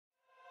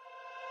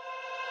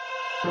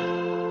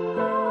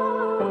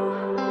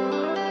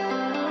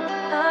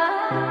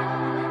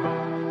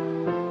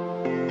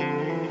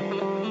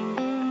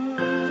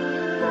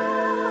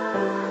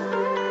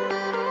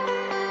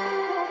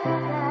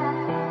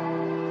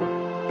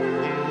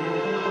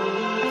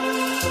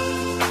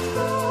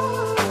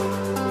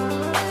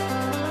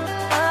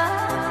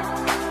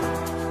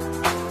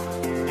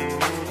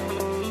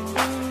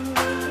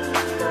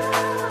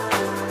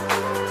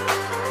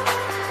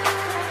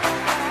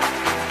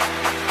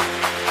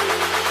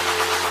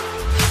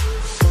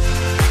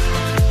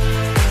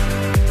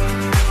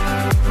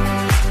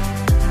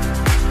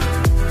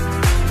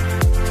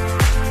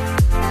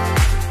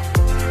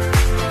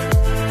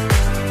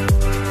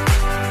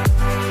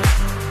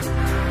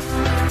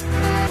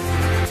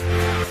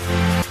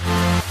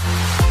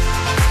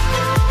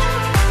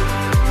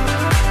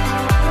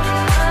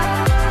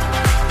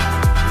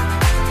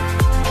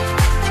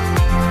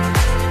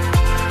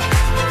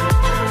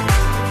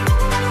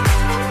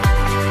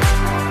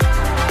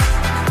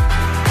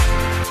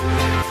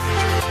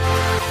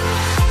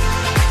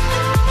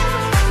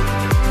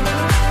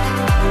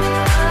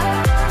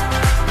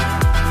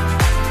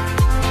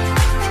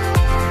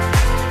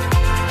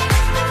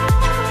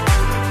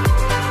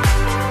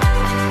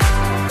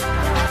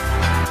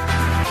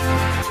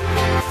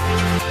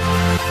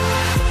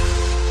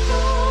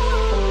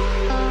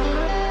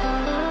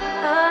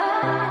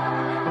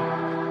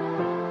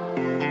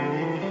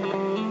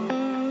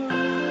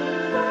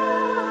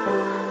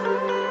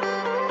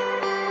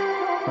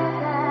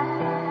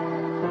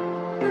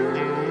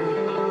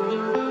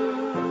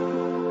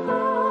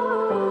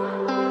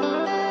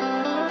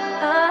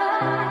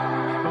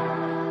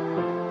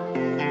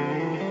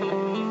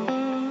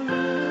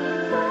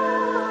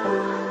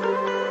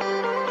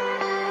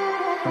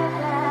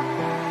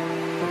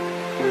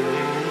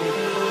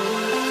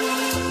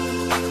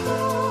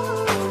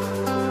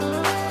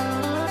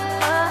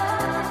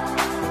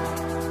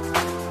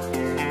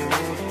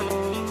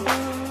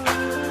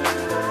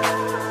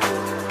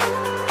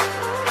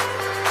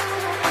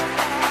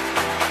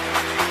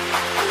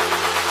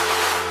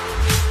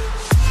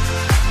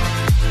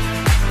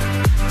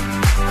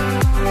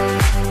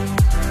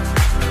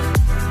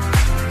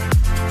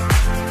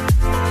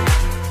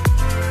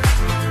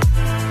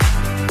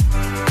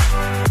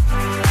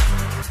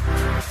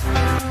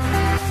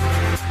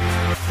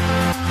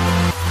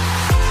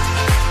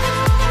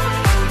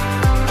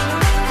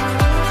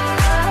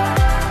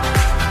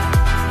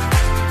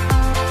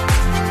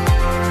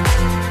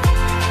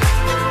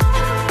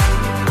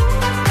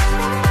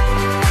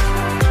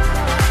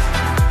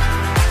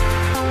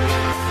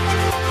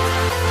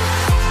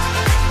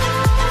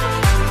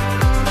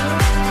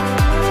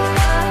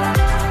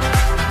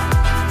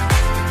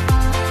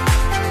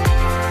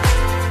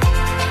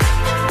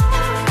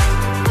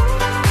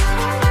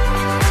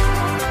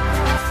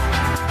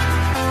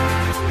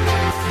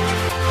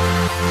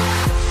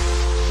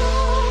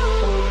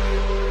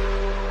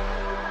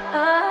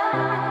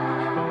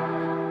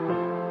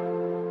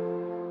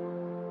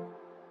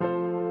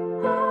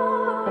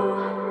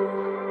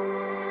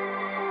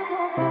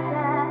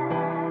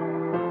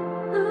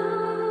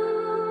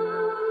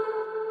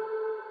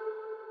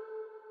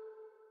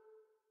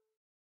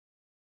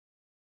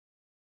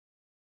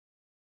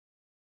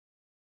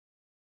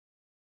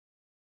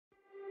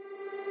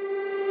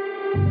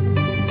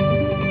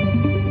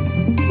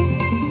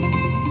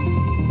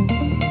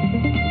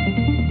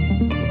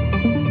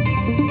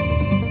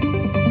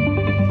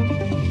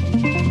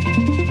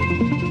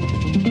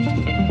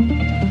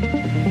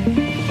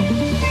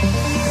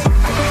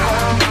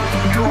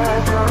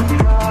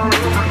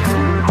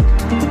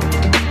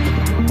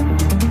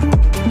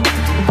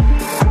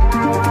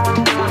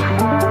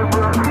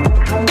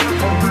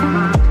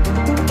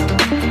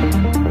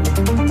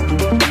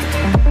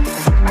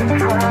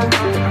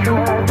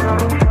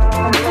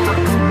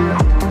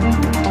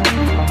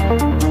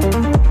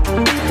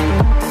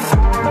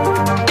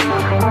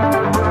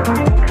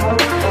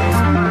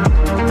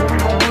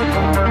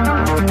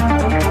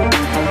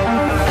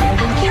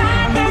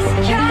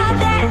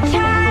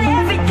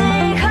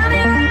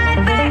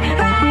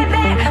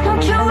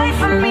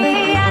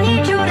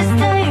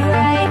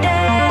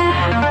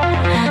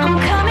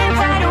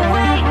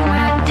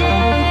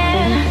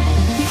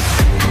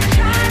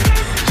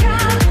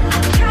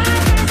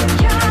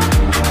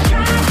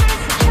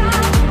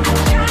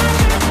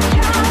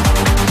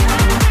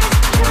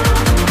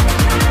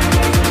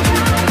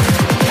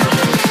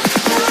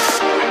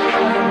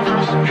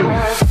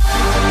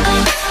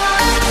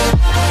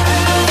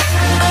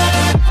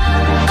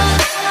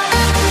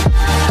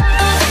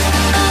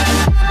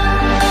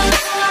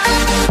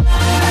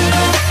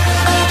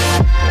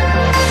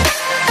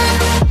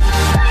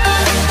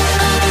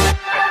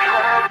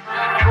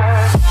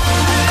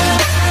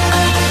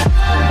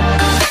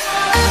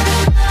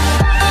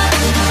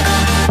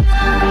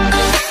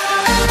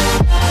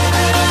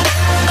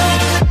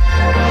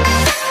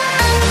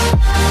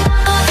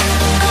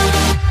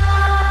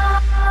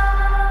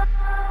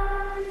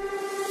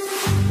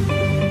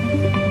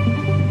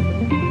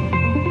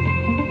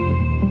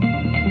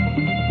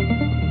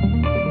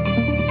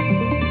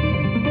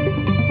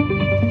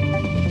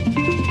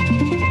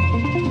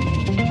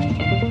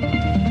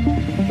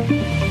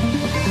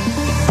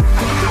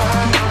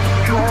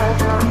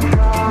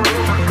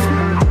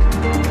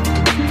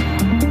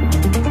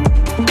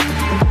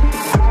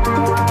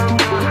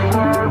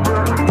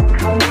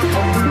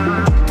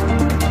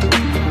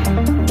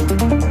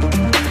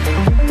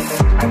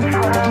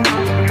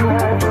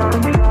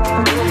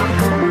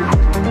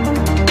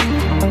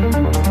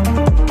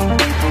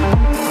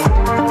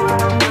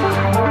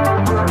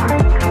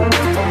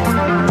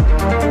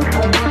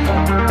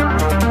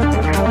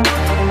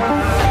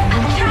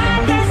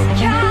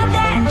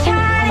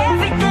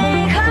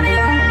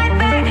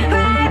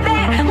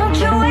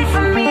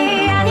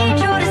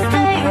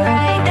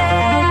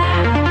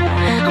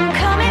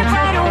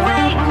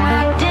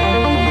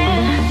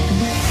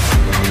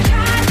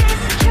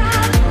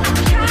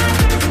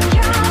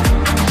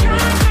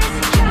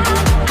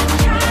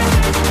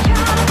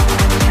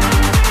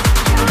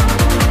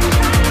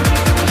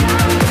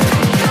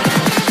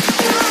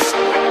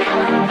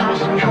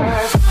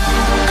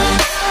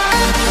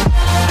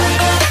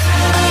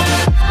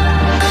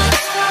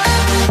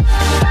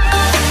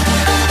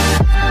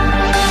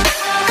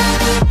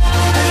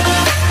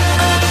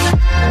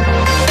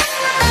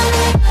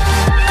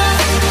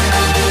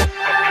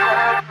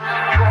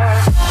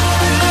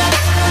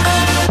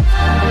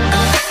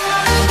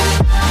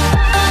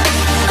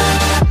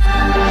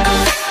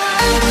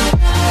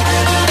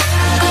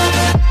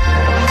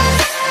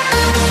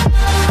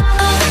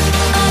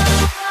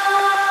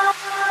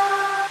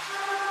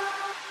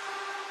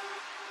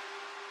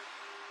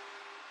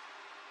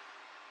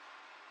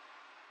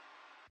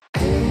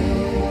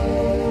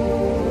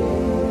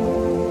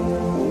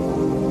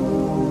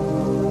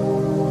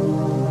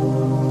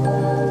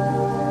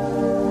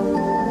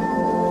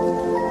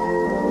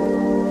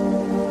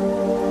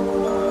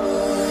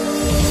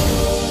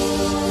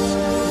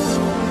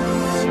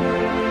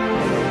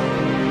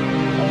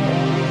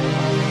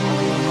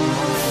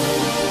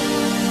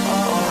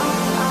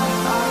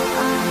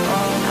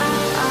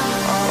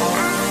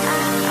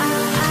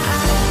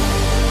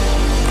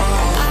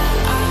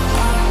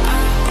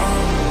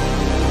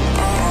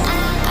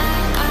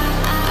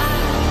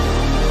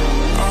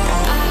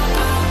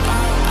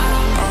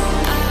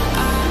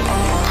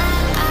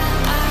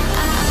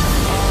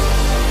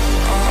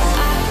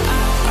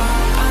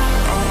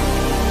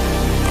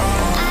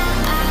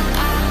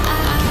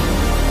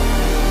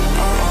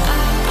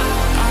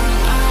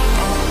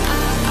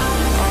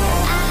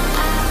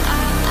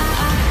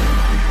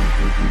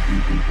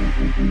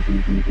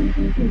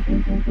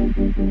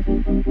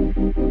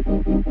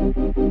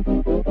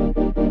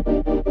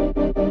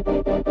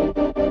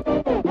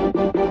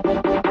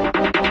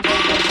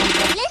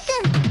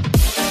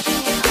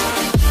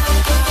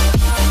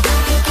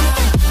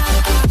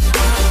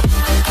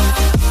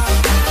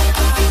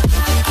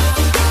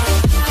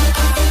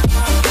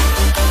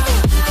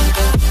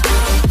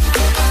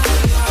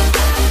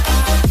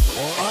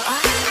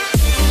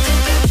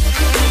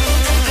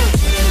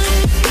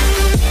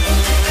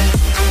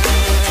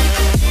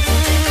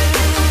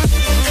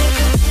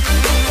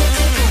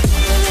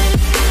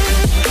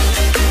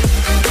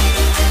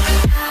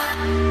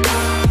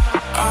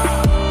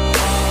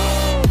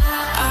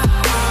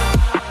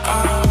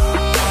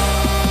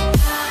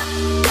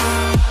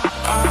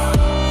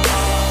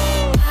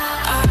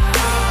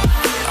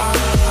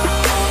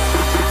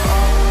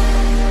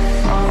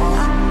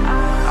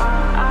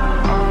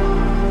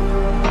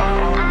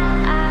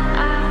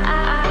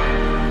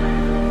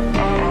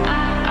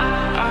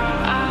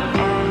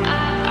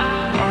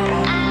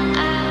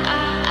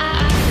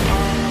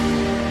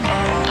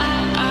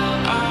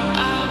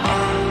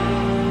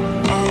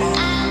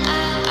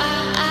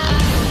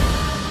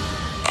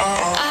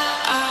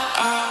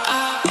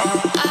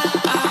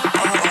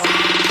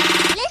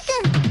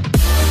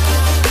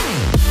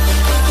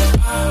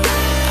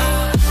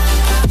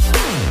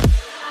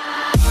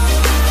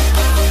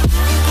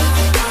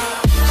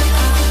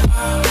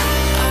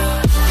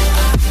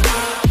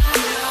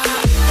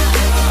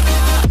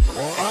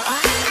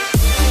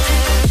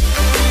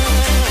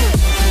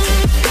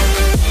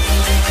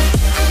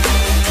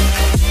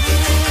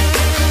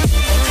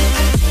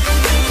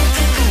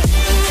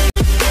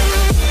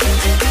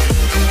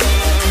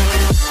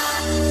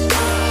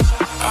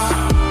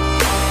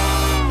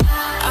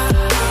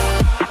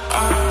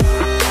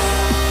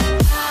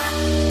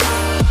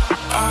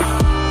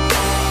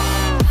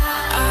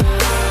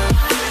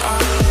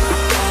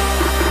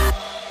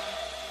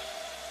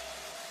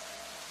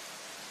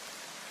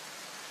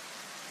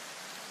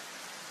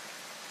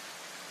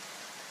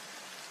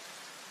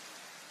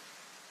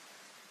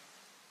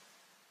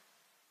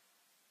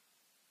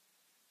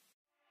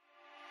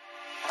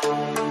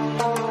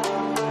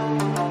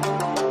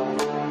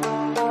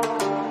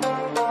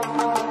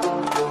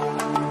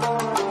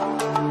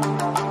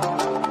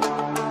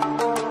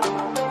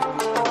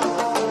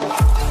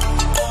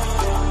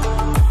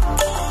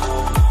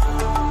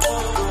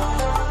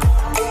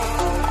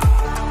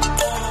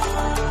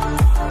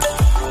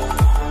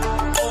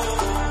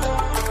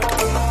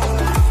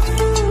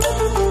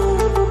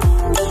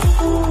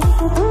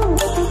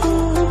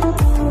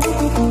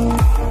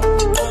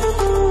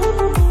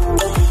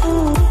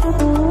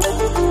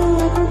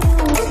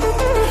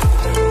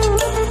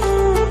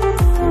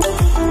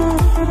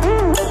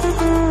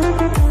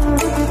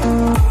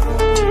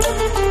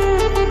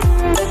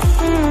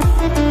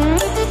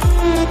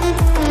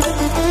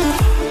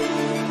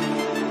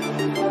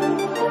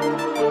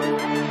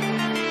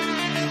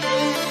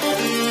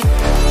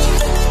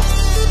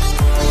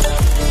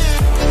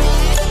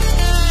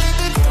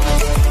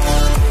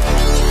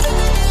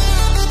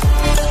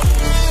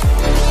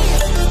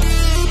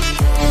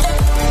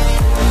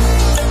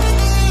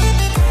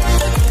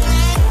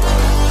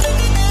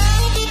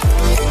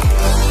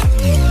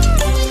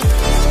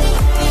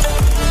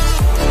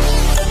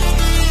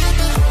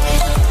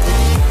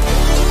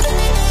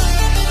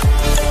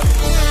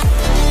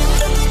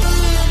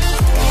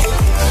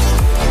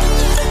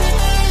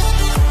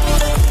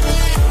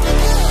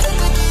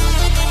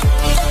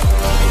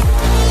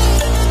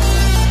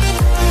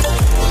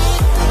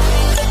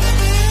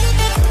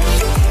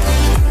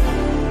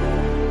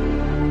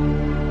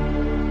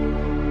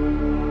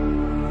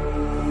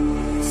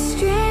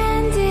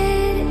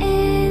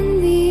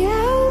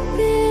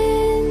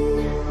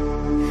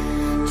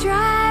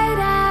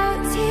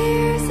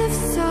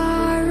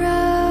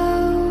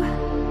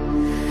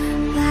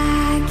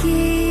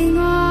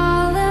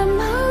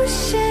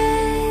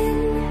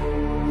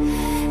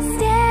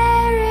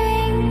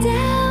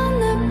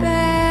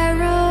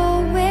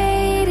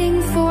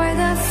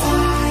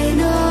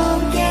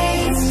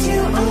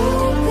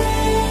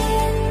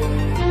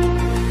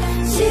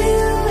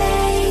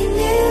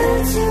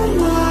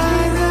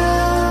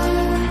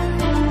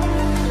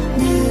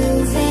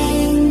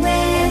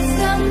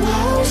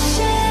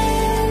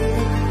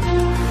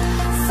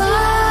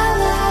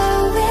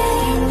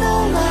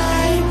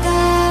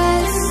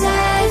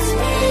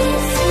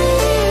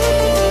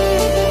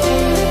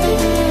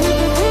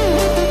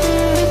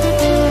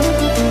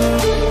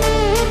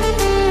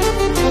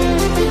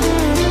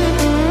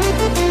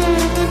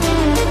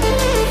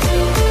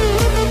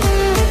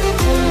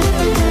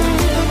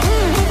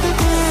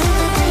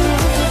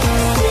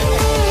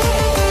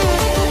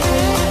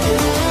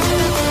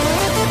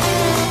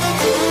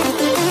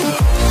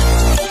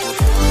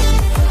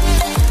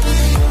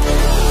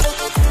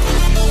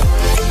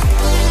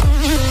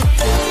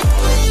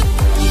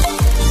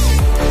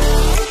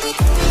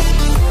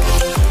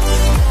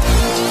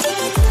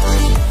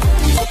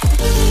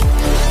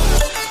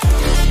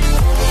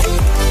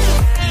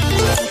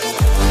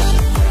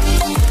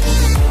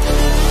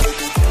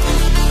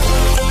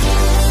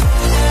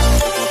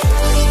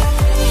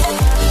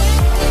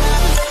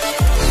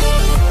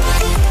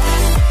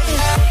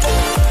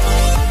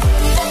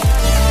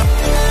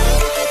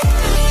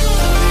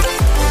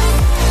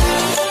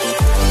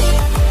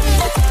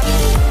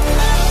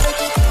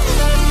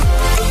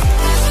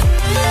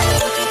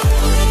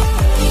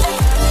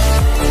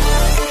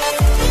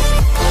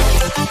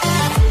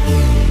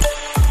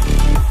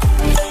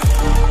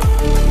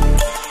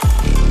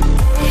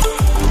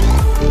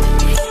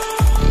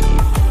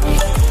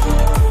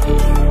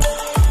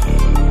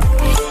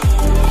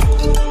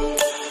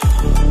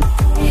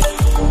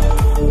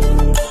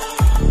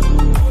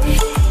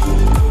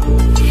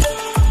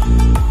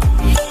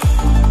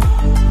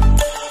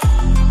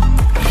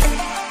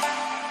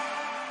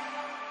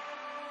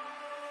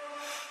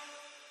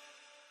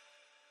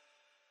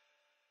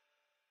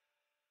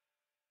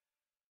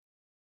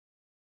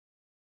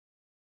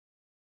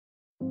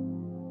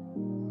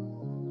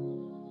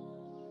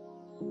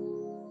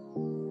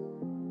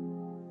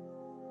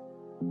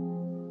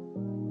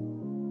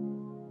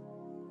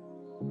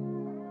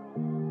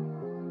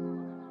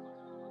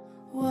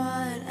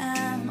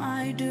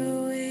you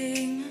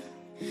doing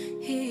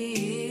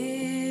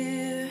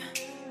here?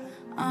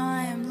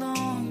 I'm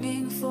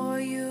longing for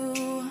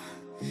you,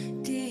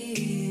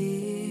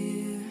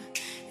 dear.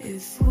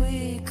 If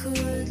we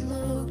could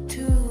look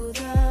to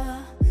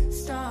the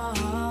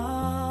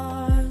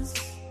stars,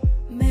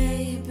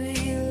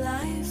 maybe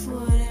life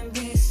wouldn't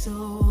be so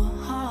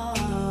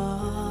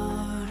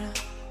hard.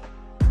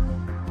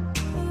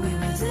 We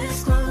were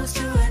this close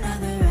to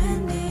another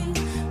ending,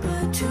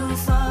 but too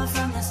far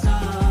from the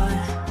start.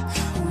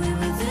 We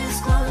were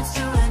this close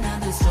to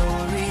another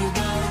story,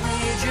 but we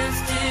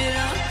drifted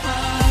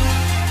apart.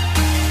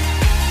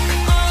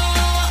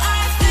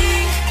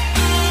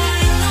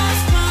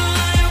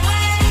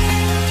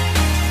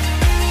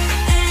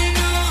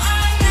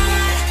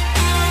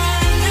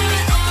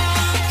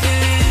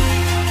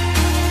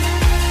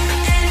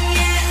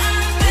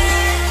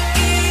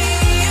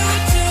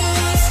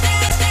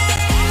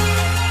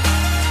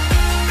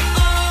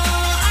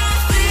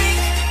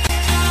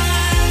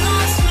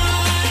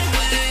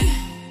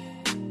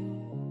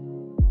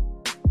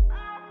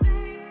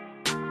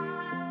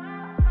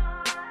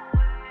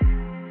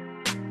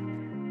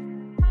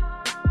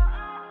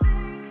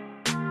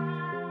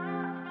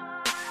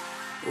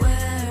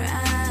 Where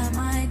am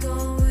I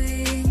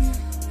going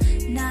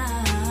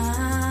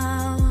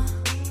now?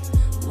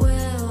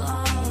 Will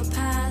our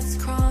paths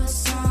cross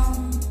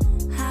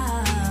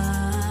somehow?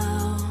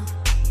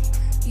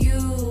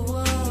 You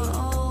were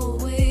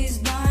always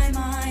by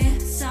my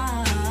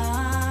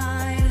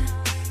side.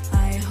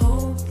 I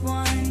hope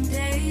one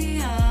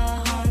day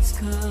our hearts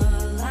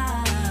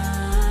collide.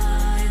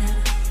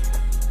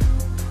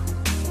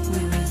 We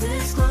were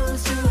this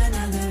close to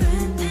another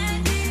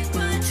ending,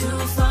 but too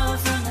far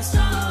from the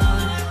start.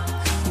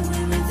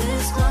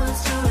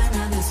 Close to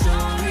another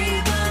story,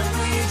 but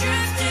we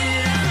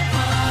drifted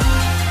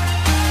apart.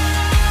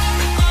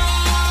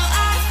 Oh, I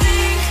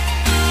think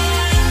I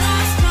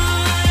lost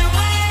my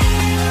way.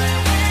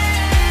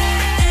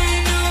 And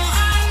no,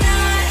 I'm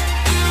not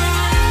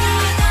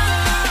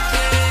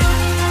okay.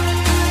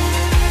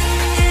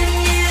 And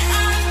yet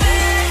I'm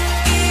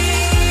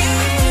begging you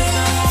to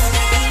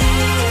stay.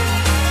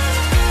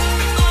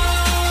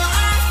 Oh, I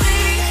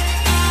think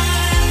I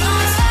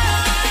lost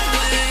my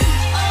way.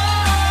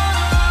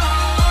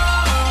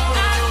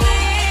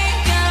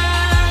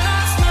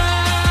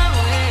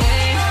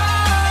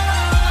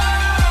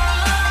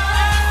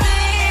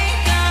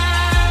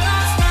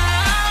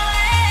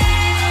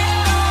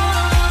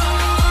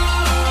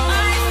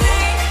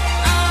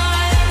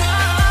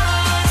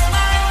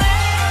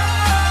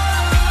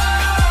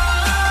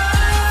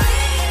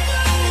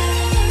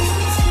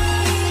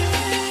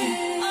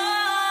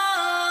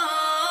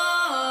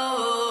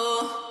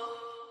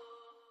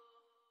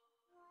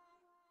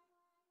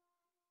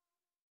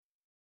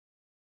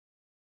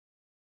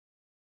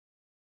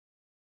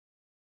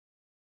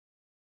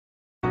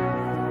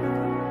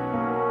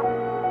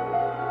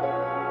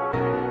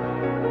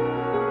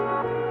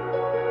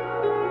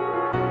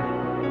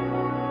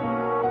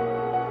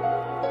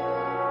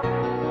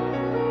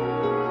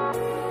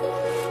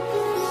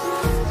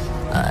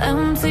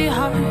 Empty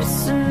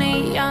hearts and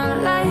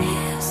neon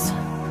lights,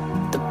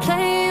 they're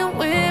playing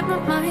with my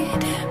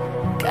mind.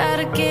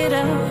 Gotta get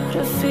out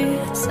of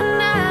here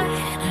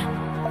tonight.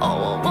 Oh, I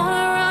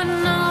wanna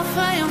run off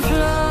and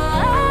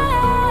fly,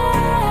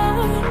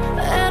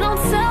 and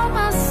I'll tell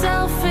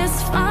myself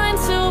it's fine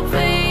to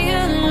be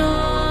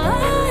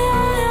alone,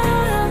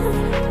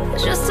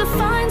 just to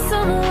find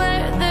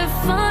somewhere that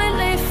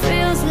finally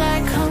feels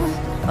like home.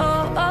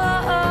 Oh,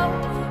 oh, oh.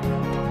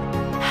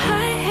 I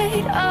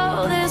hate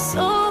all this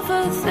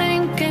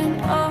overthinking.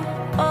 Oh,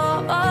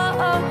 oh,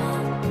 oh, oh.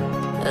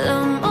 The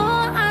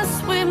more I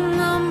swim,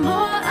 the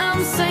more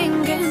I'm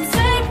sinking.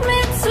 Take me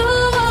to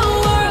a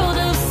world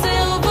of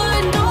silver.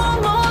 No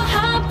more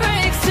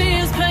heartbreaks,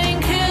 tears,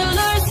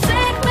 painkillers.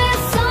 Take me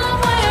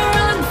somewhere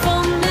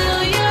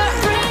unfamiliar.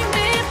 Bring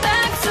me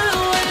back to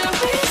where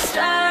we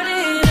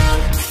started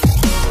out.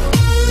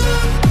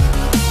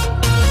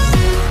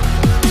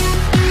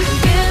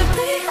 Get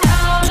me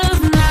out of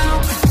now.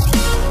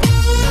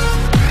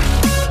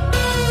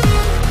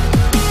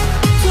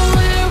 To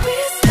where we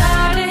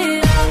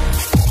started out.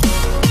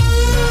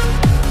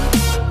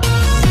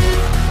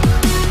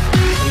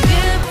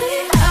 Get me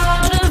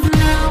out of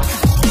now.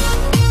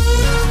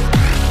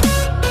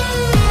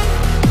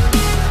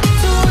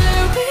 To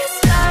where we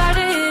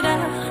started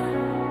out.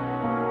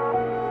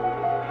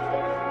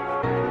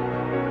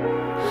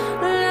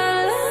 La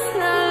la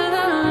la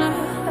la la.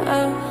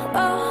 Oh,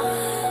 oh.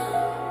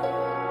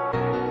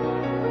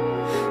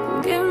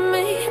 Get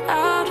me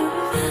out of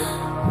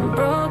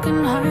broken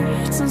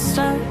hearts and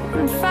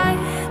starting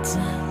fights,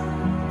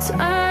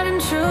 turning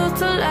truth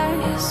to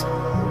lies.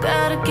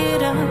 Gotta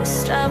get up,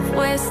 stop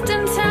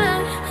wasting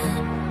time.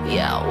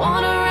 Yeah, I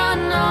wanna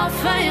run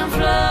off and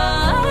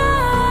fly,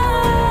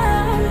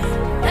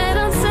 and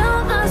I'll tell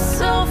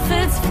myself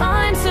it's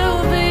fine to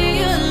be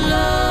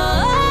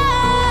alone,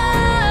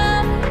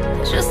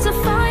 just to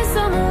find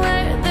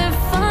somewhere that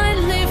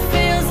finally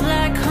feels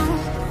like home.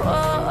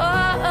 Oh,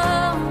 oh,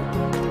 oh.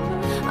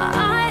 I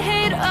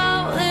hate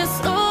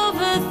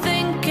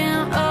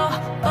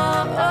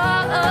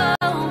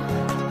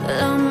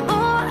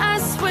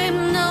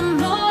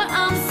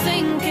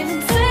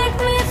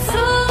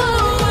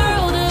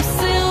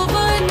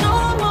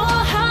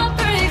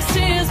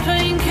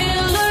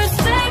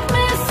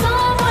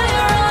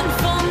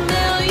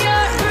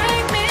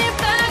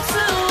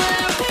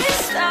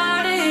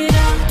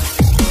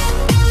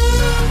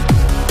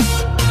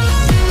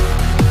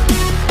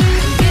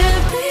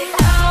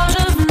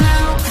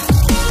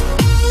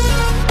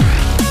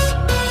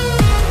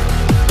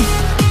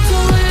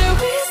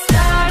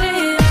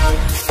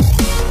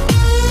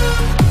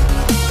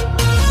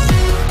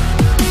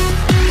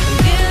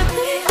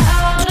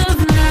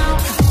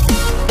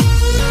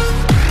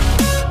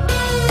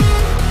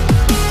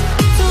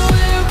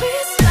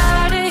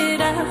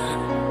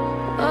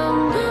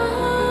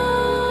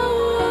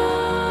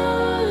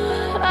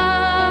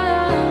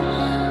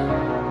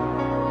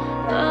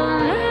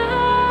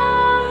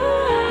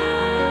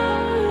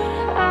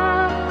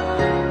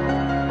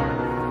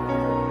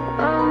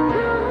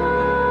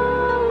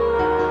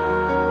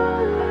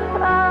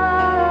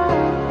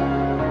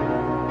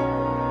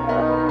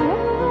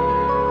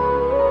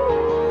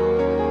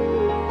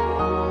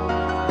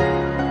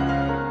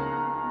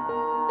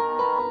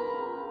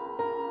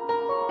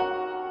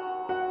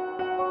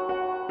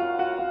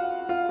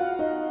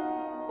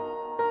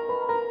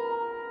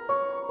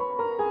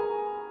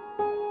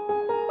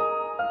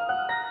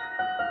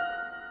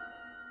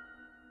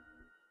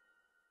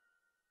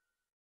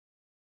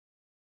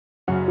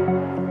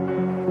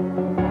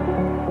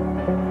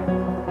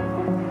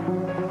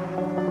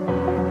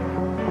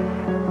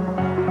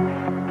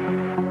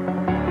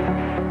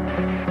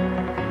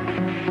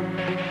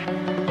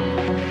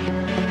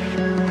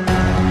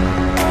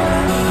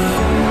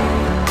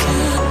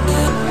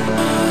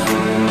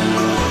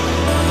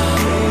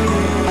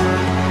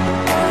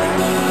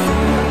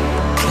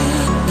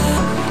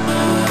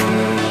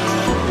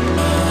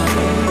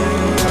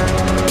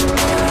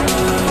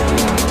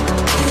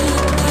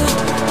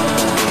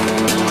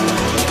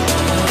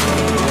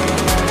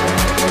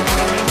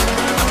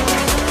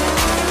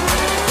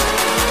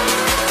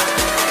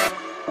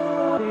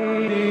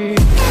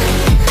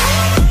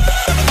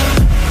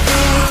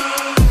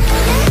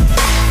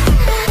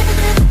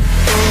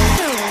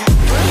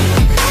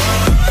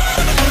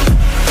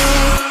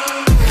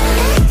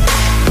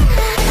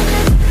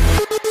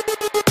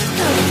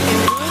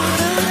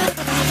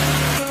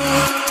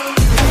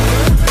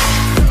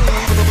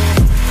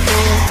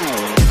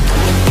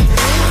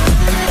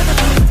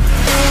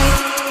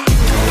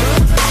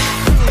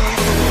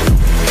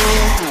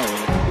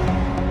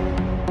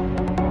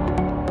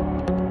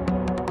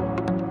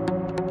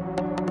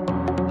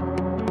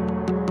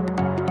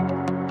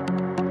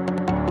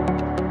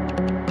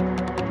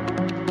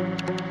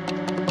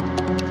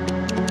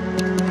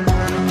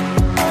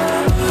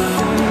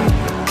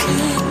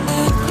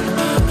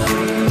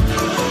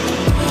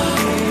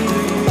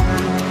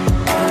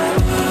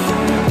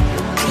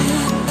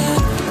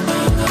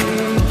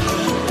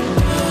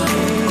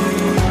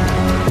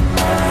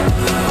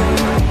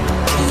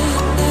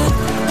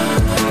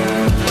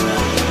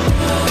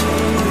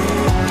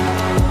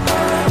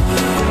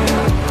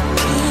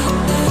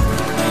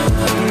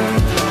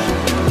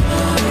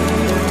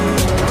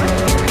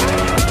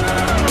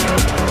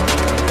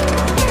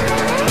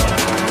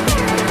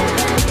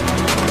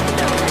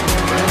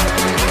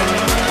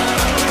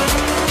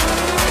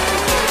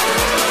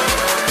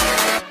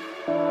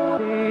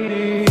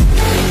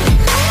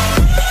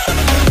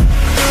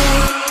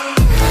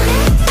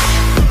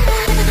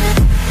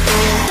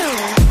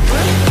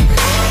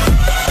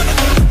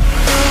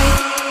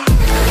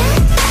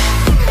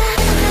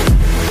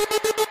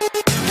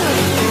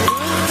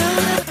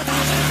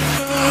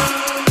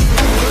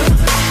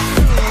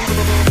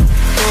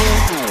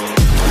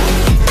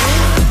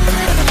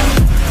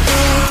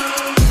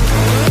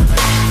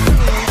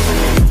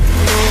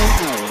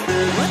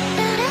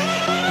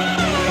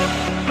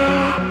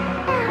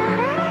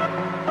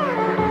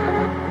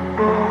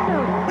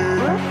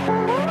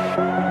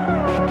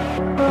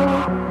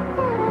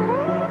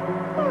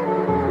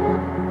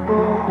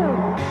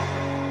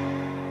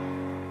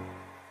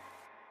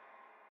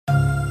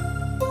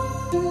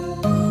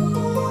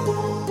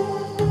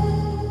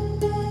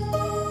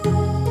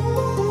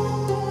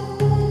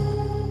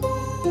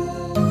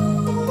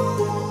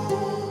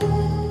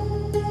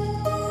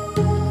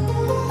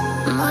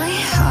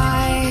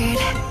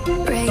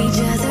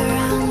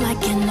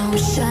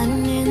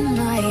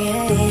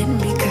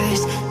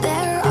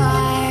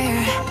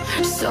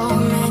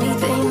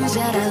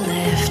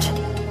left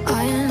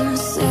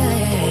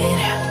unsaid.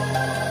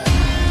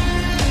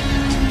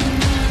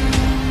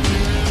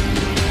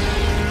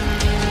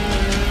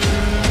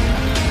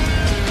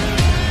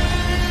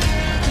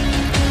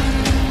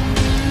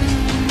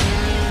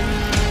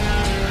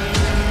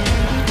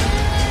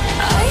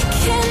 I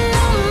can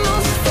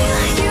almost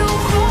feel you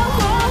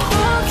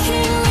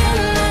walking in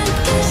the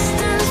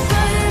distance,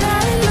 but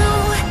I know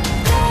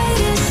that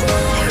it's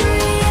not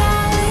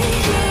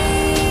reality.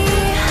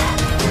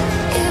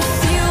 If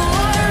you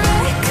are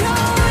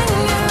echoing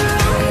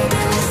around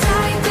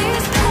inside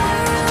these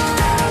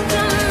parallel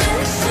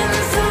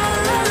dimensions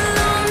all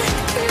alone,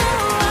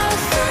 now I'll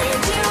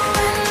find you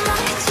in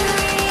my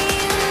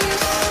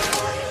dreams.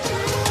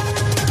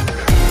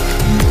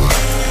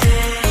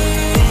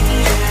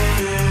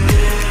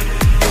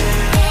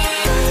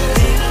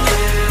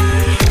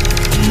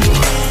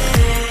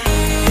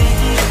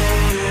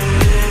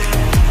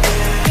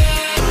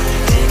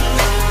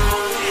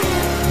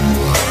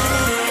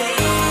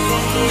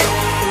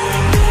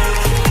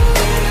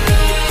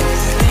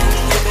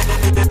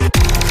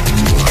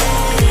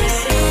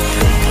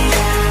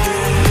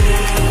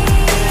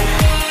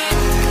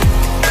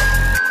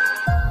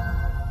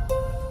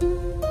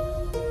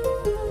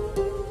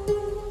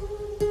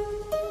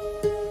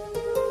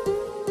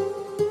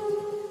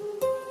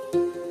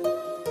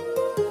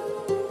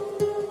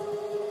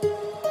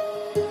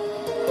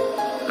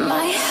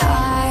 My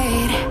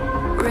heart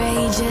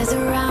rages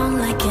around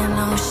like an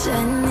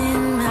ocean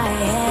in my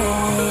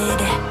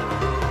head.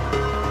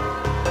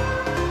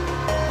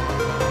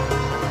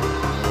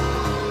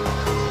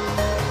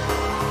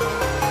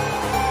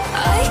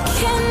 I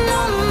can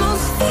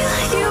almost feel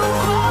you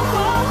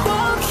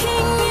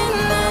walking in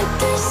the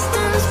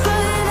distance,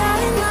 but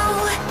I know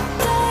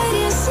that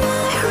it's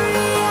not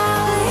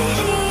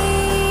reality.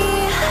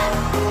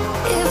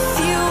 If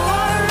you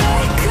are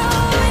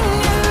echoing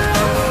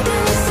around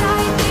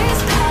inside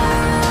these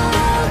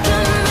parallel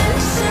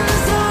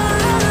dimensions all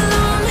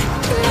alone,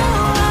 now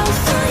I'll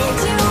find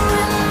you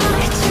in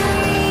my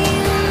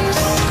dreams.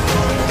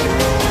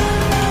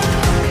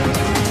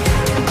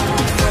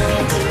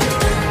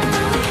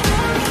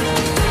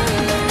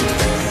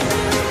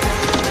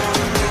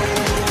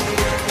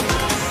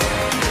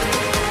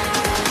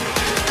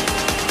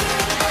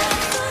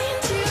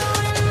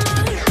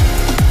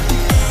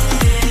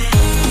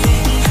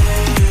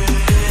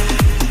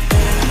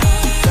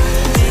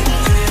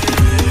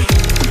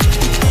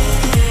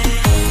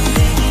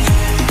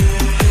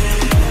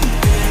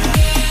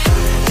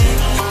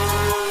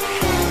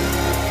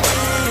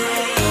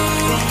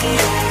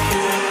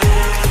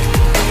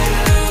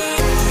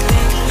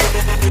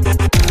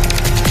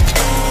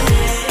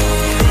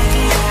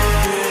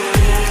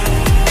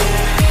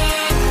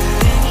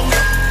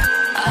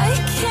 I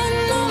can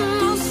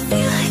almost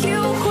feel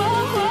you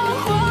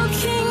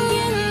walking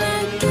in the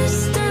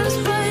distance,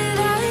 but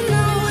I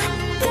know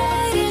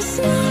that it's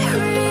not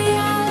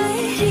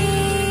reality.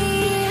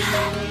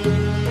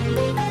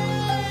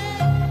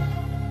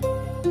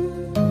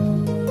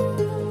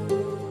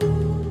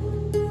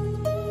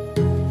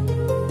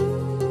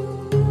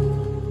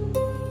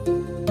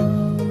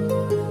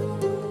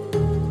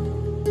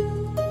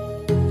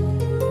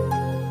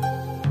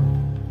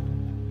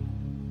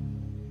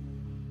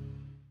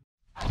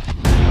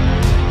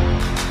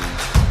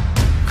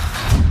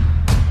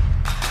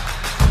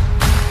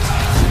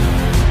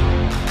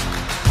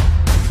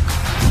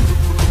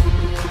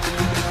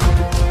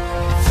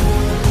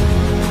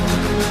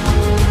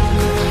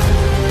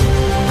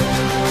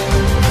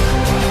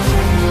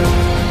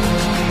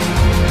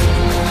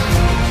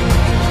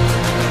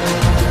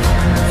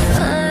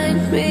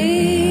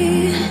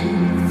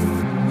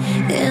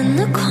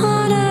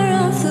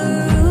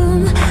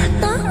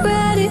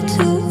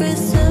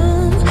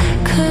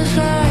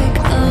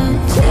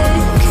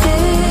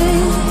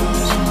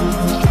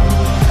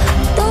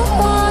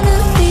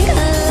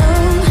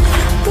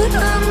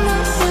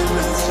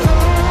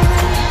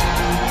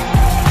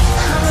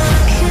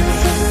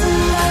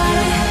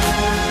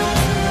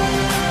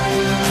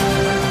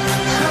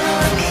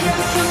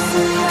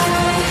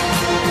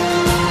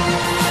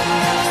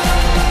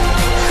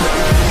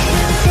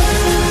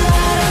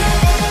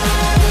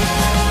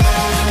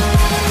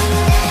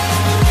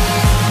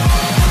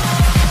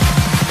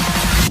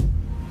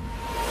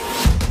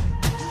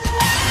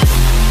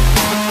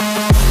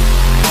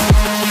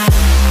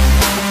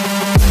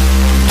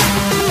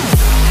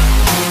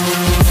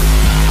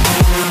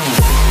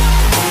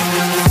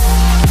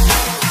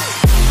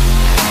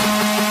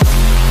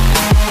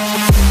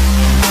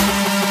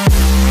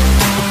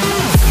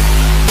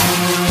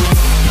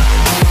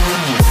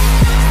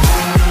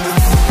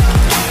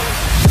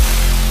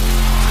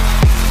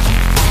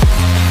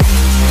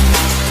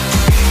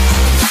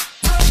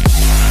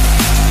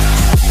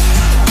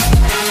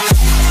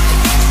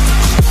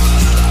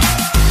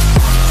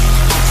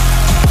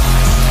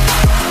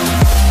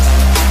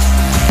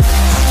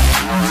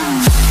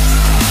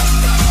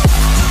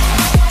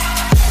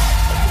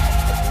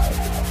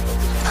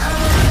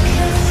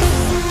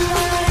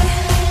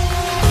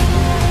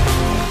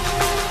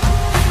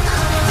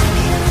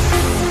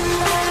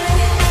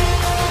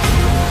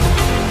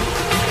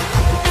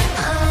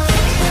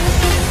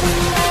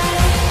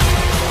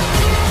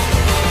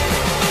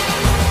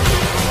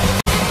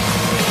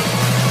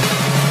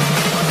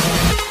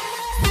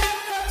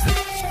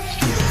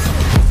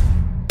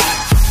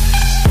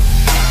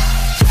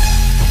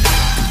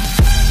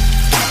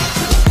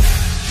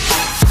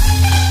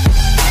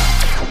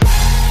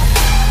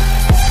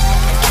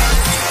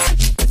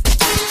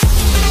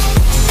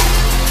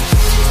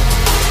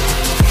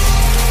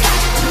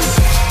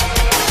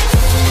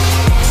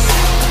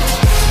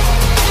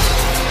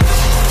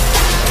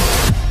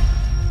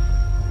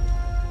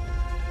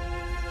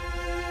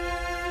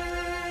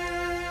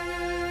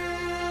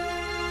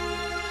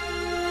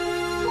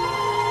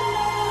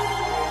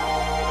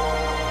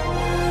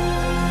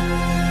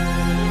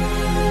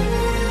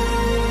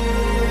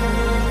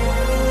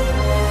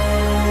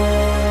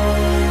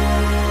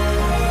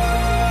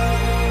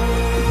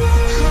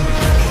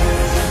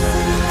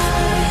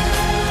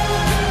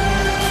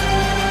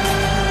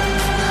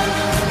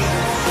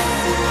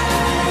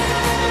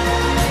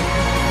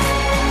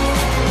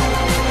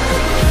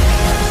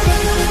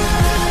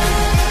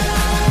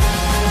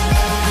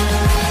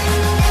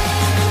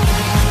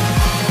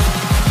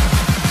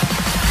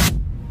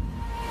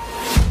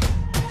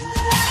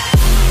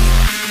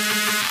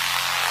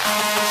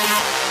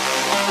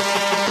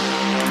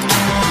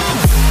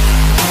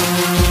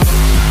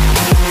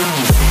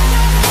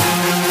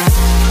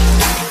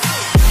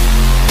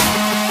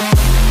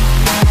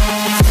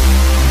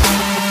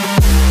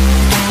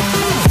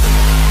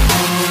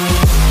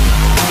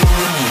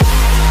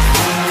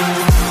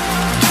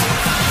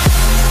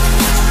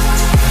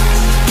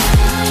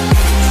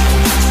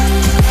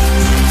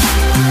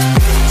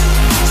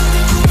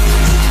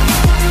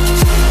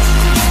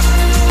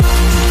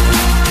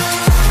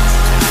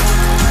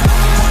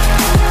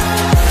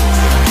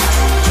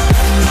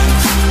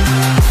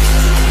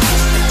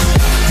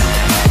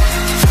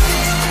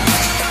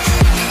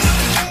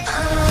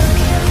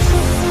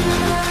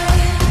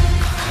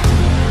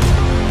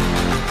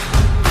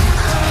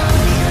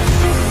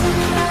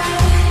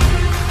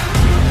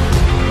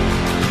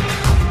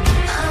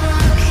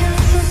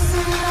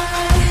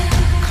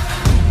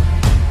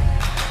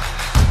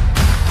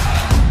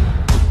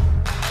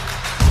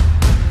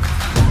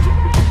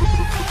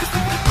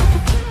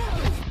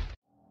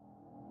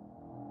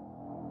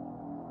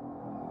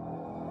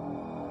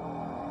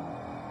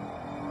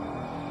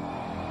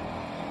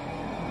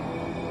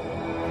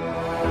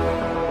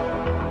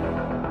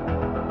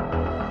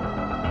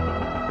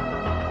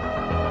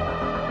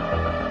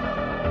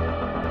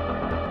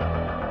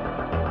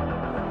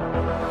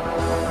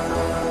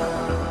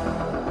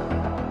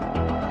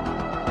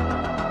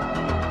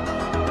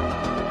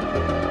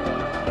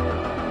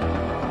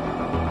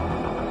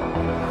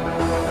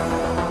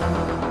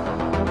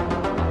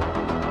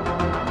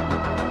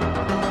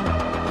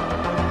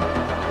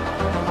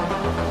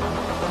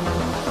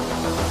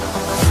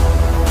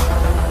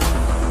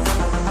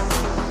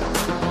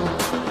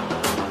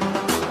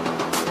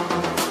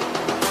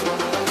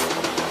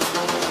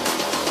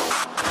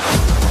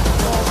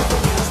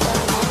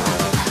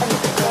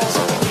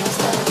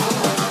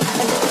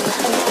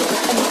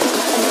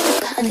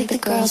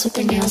 girls with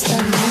their nails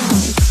done now.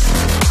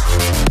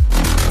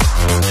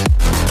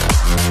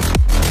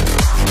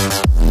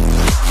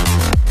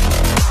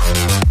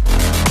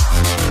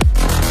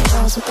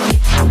 Girls with their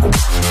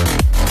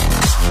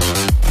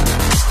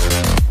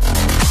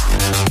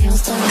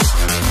nails done.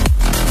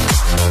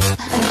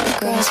 I like the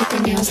girls with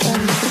their nails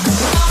done.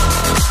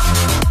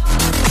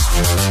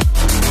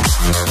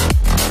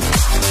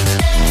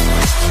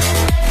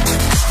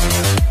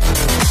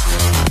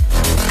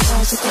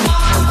 Girls with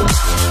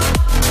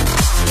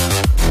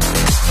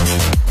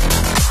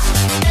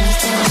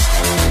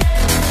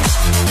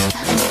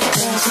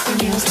their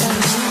nails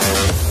done.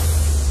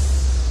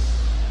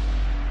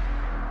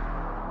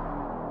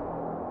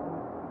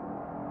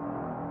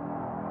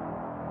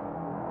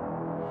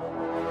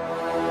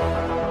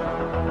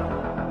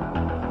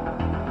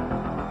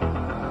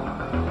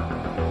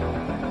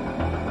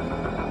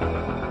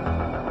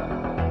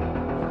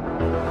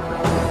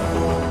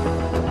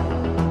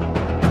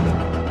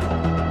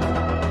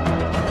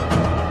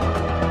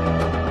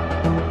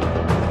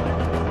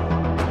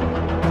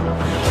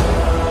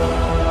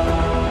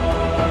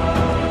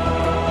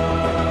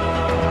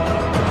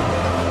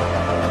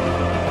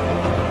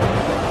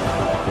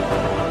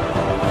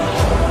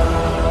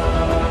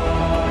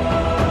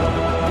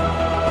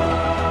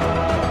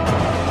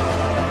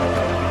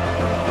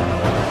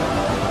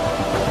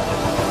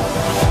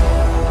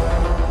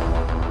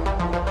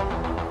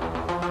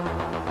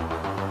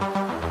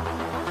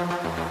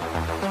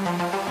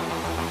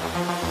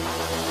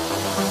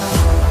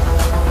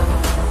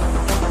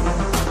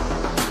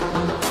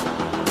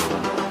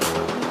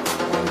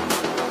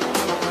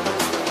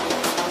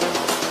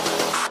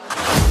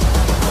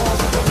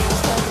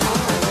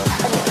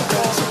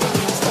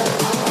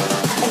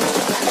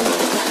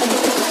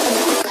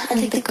 I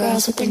think the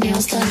girls with their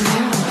nails done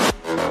now.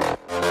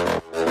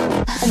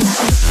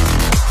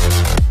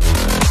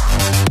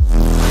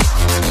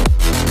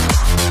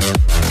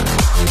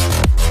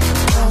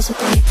 Girls with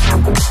their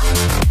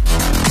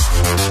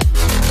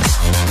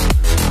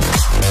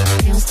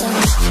nails done.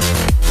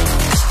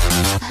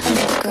 I think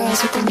the girls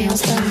with their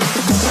nails done.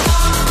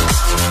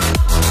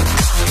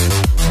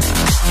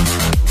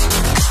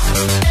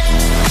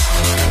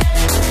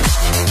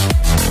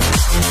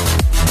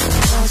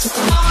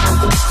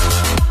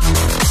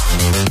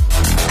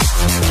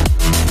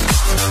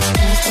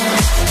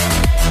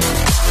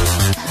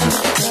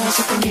 Girls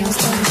with their nails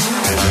done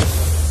now.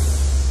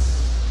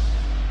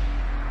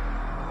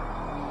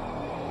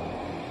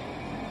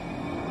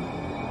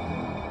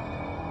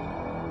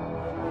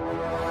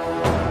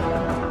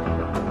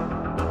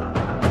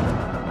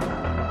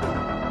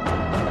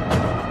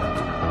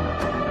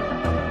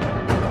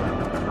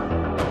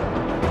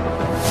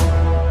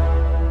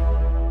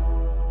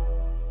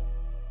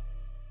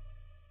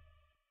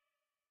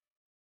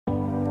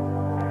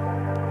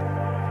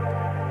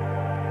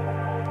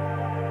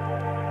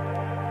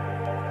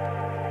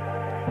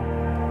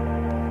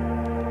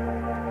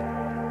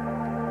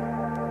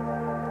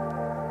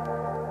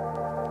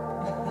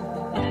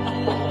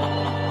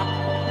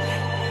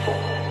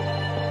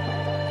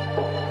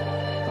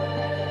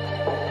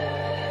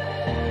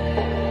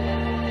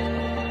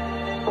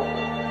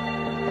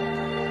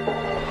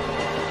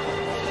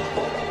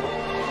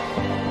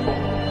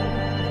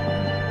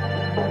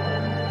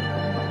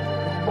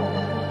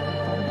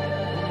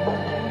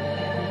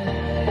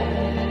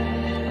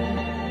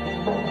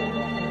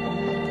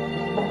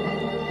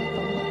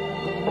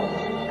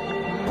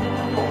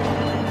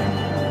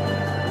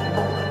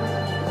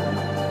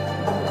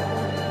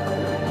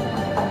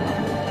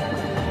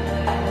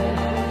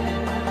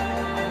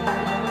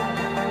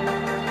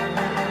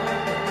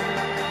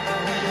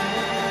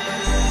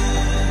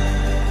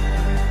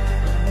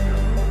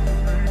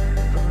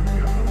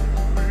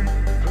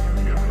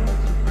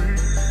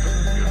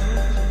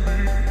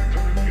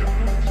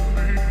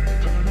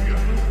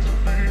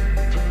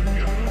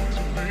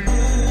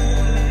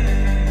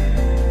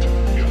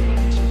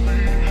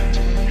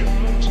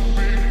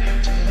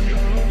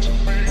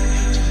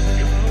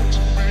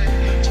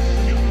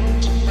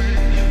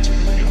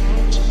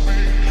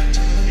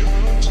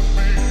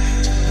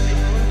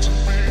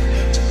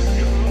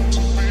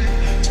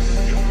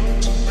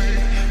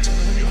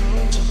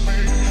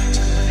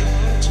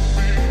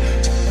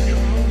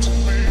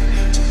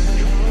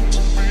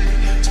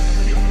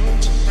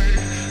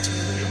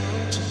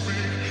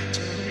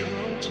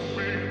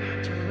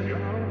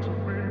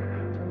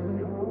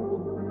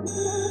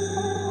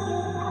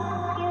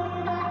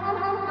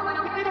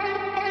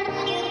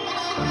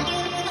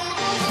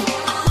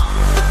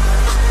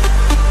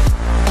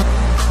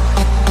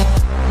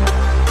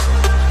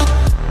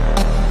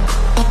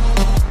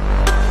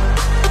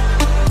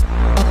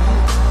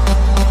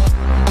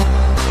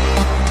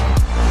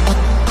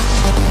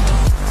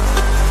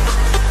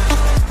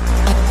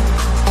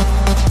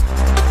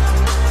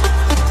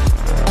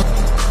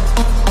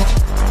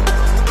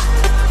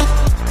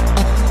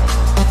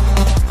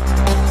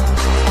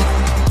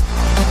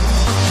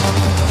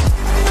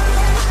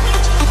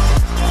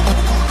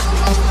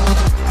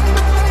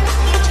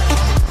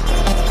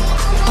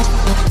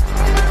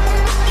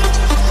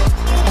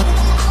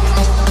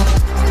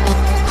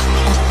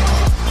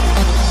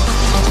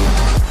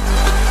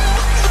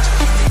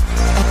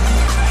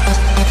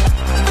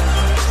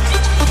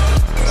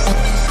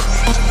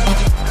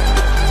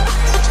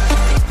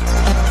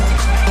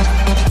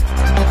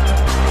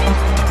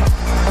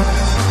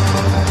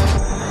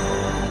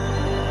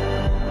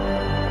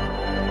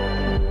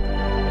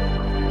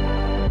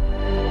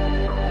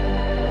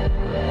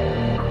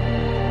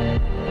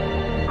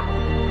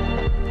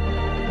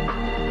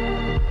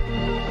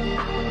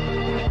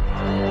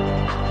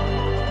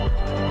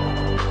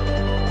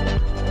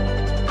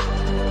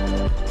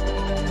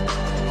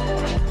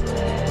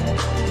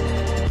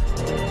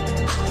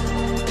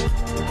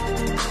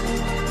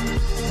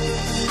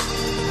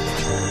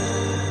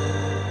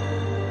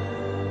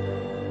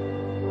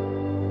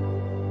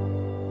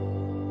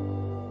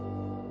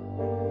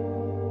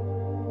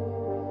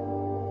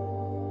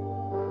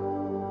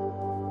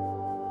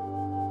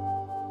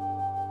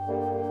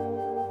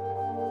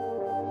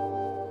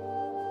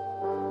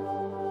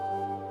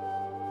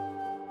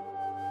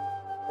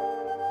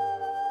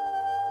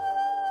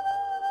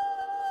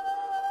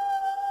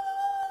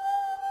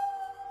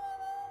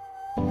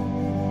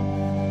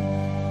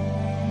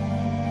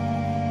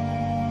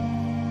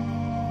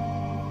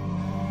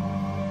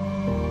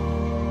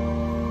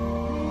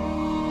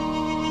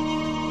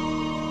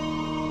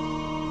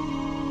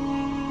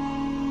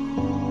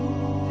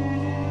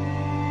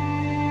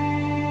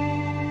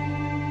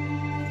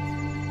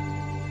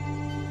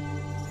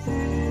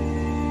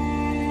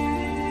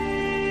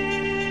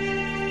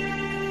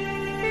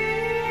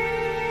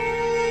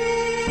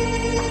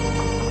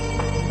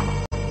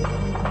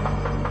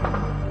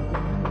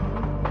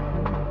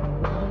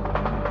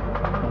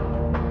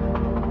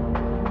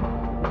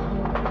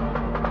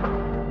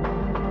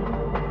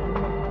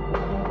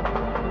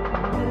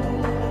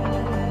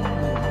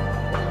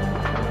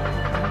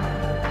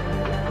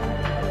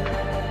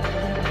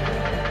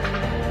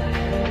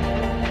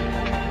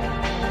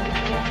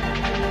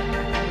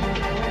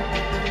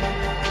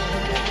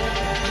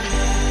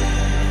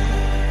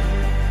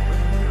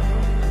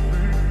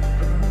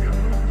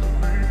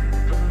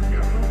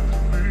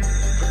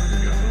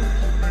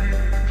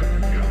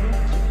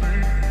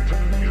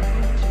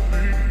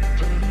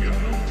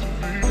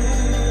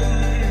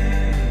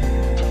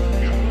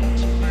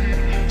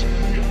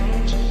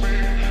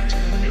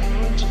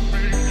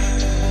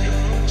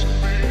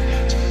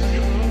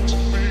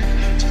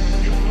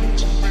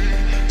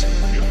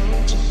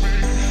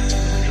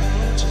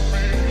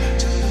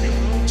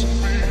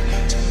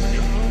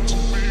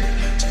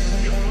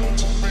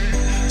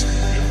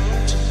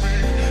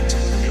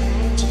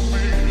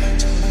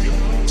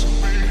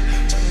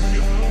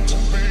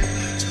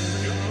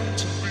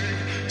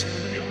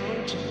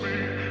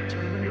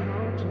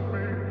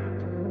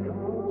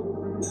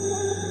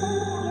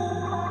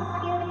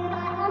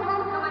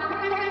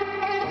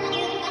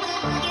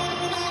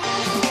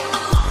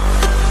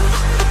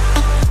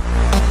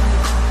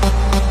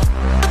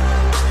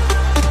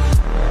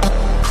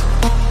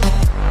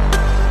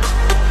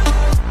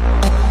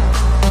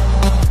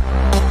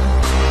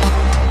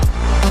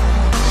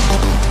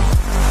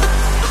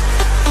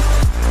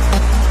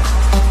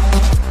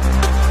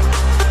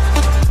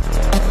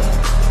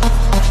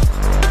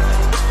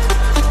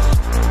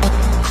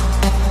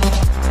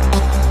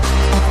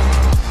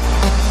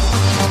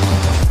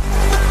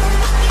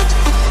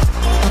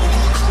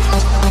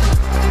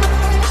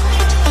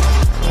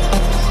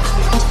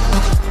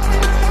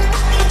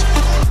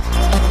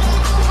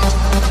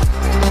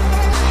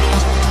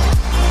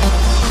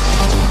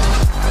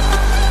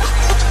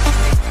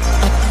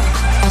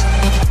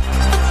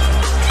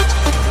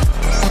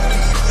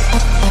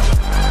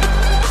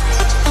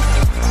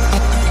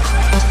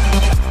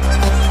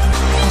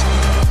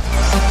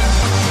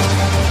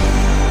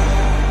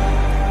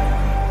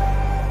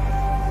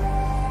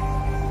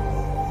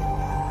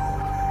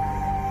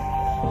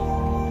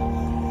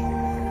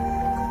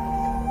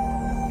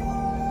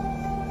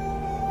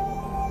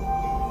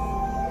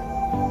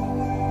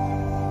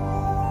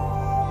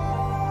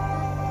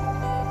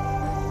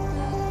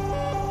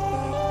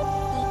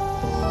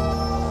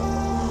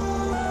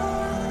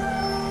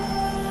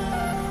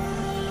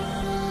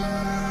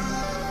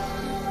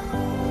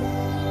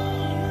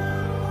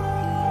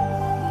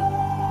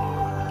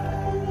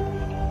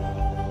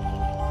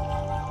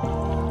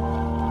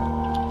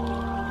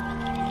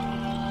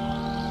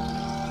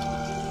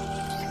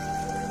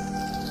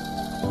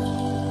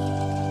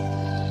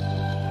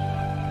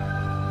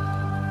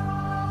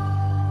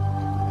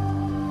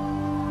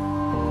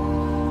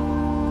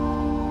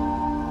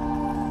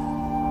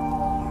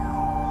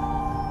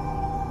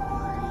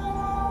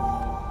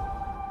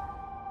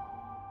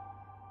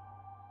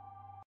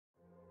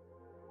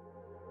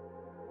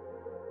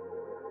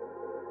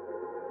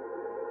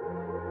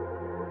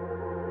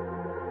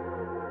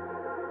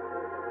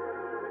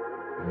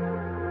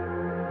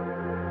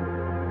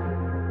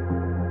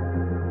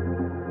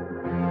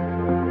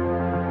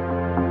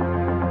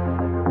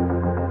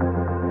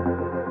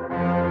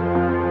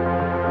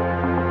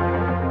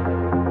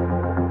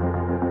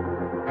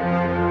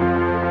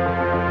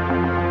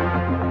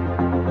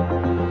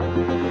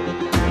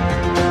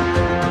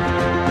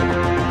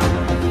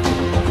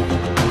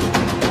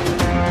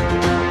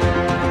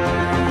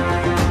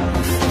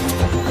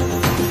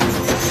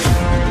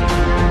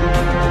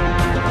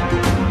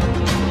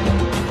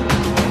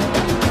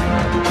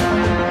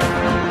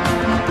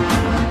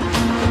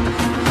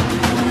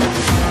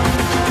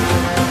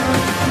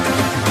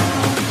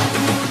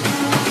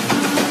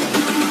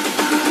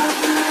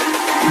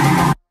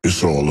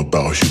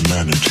 about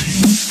humanity.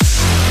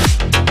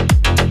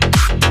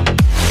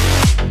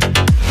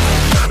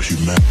 About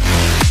humanity.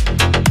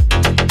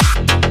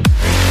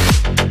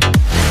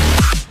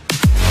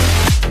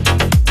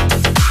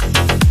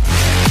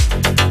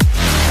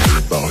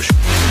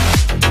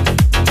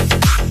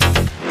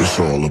 It's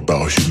all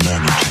about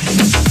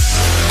humanity.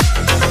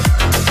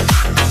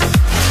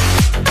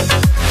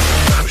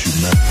 About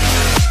humanity.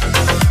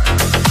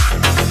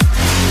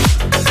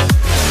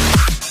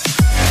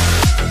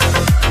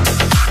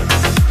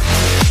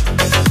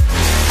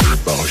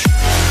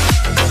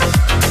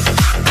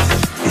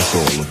 It's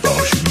all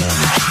about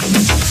humanity.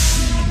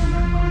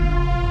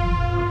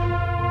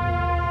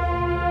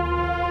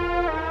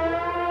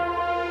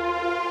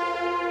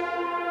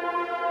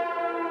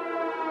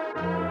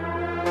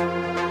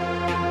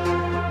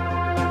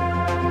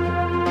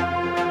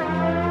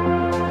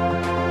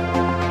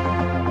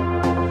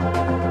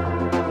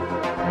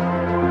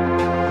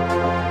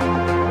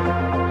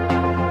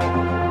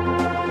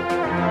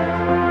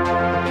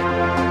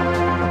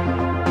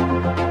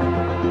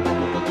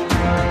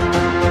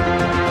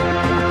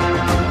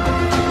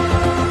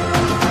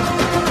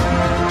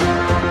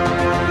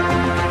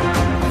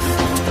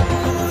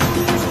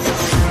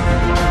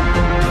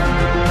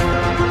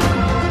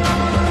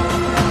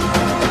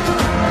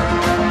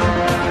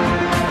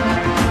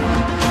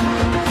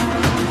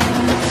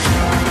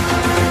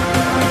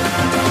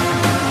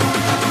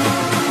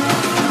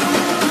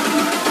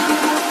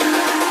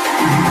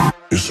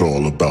 It's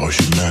all about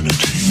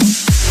humanity.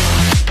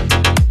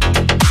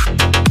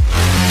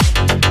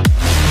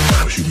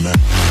 About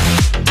humanity.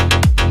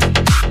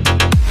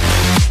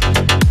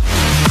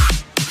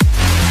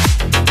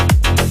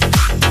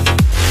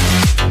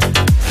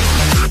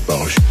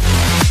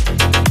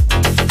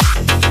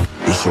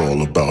 It's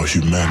all about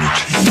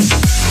humanity.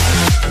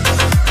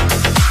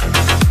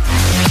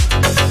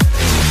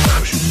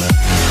 About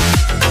humanity.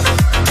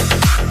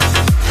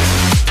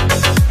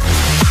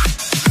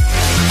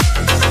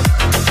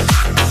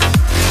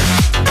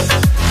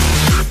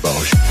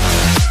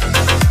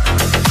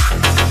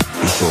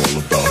 It's all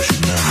about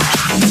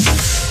humanity.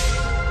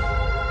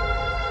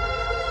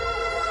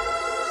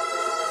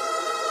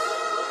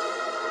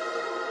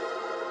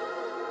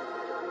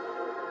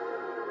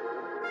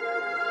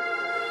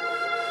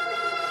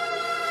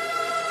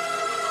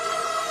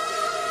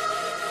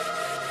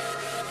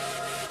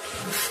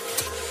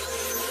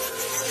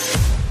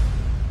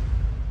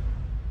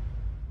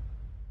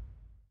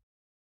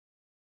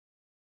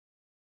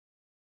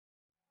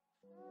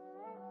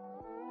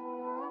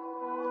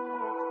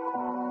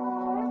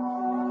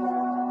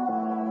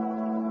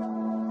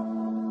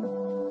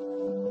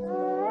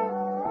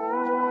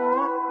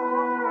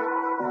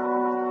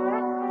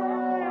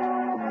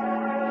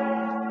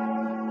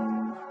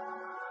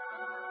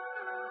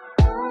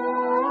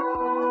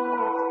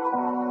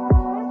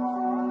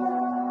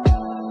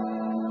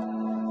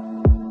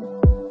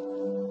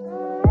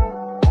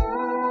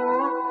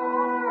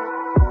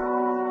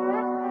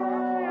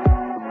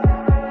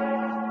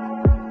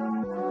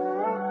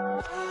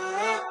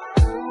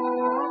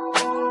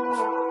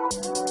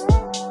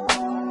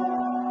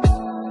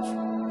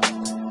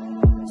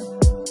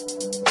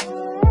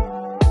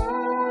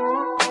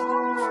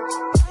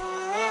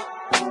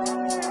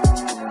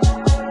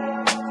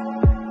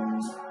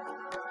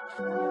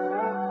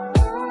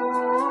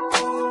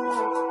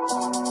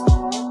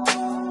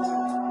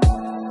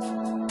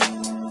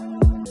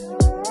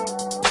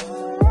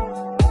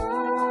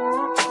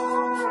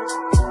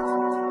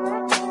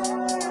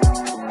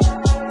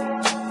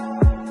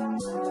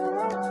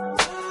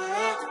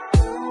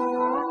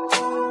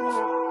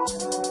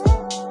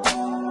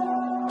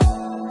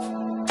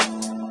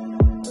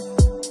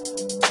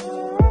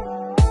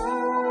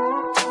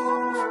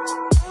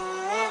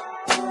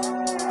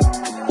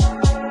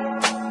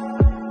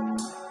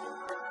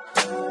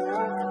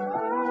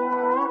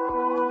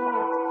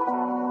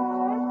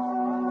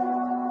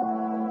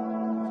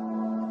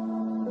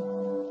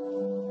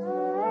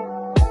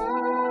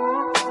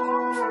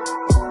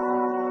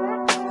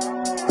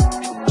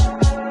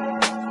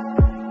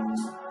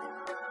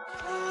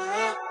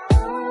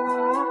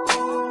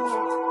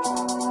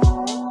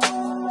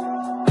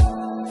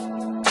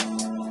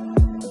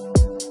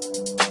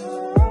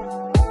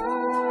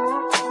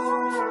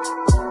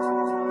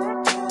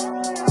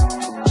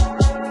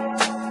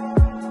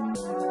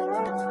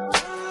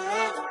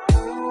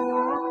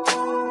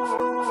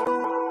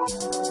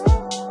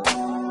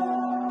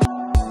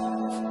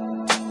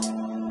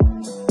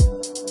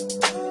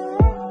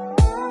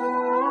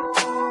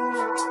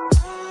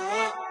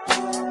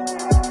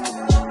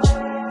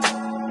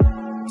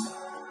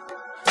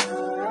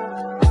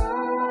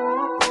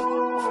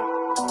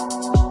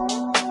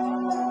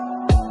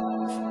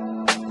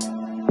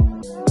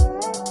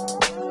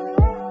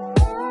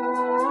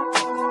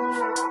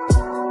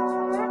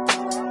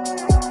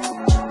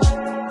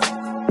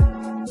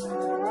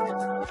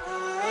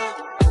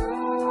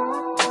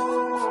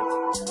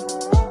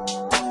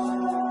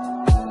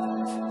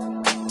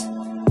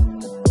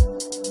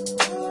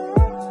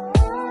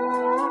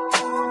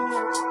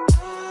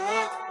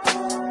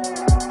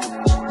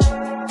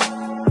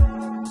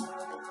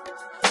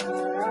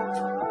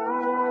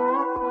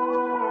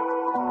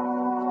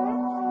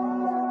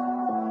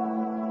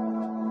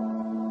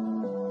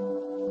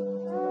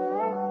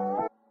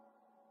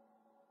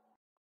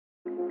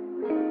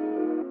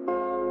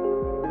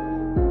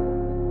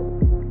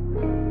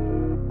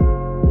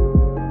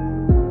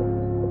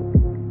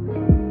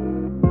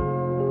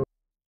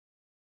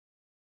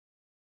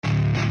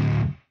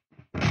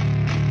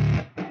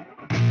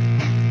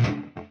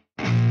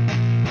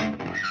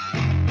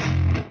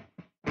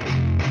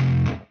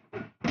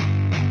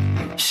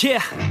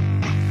 Yeah,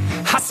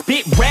 I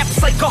spit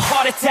raps like a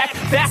heart attack,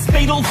 fast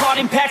fatal heart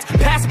impact,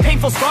 past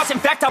painful scars. In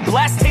fact, I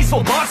blast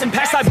tasteful bars and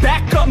packs. I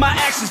back up my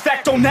actions,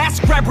 fact don't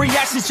ask, grab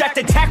reactions, jacked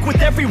attack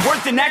with every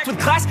word, then act with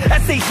class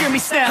as they hear me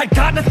snap. I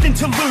got nothing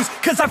to lose,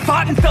 cause I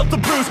fought and felt the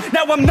bruise.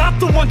 Now I'm not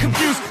the one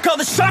confused, call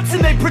the shots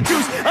and they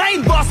produce. I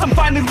ain't lost, I'm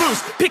finally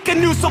loose, pick a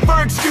new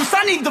silver excuse.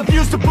 I need the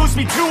views to boost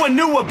me to a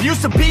new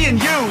abuse of being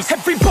used.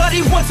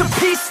 Everybody wants a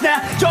piece now,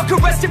 y'all can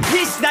rest in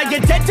peace now.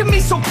 You're dead to me,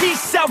 so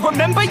peace out,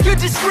 remember you're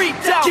discreet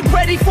out. Get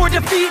ready for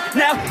defeat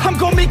now, I'm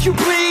gonna make you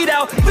bleed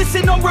out.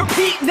 Listen on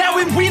repeat now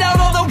and weed out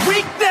all the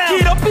weak now.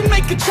 Get up and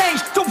make a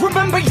change, don't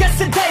remember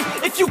yesterday.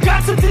 If you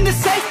got something to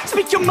say,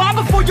 speak your mind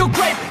before your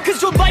grave,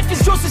 cause your life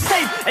is yours to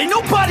save. Ain't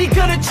nobody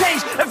gonna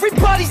change,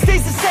 everybody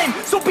stays the same.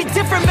 So be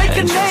different, make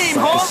a name,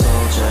 like huh? a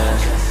soldier,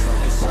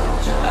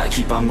 I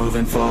keep on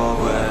moving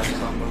forward,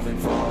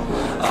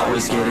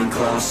 always getting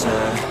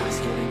closer,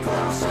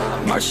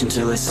 march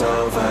until it's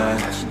over.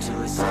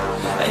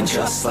 And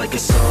just like a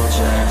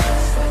soldier,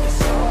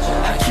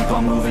 I keep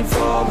on moving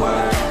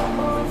forward,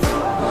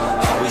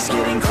 always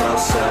getting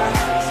closer,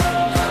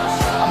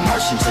 I'm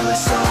marching till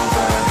it's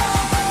over.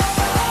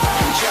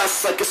 And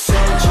just like a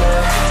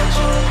soldier,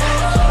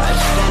 I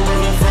keep on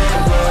moving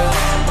forward,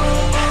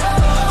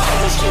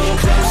 always getting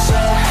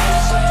closer,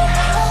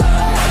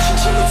 I'm marching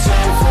till it's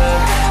over.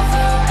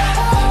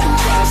 And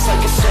just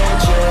like a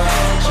soldier,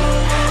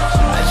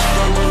 I keep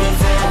on moving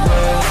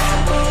forward,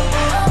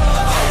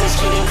 always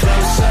getting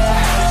closer,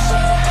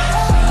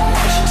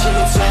 till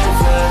it's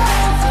over.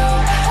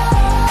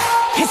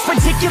 It's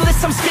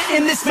ridiculous, I'm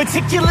spitting this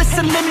meticulous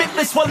and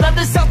limitless, while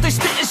others out there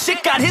spitting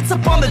shit got hits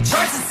up on the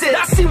charts and shit.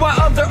 I see why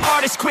other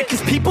artists quit,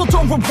 cause people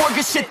don't reward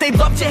good shit. They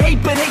love to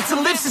hate but hate to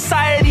live.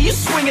 Society, you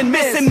swing and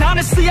miss. And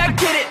honestly, I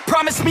get it,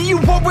 promise me you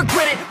won't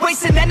regret it.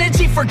 Wasting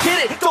energy, forget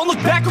it, don't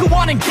look back, go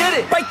on and get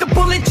it. Bite the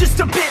bullet just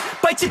a bit,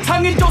 bite your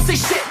tongue and don't say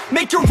shit.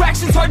 Make your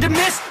actions hard to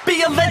miss,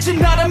 be a legend,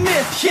 not a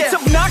myth. Yeah. It's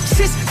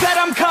obnoxious that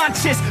I'm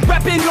conscious,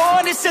 rapping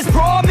honest as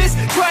promise.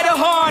 Try to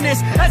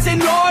harness, as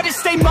an artist,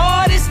 stay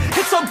modest.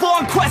 It's a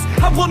long quest,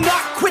 I will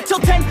not quit till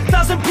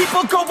 10,000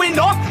 people going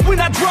off when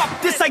I drop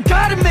this. I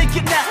gotta make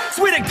it now,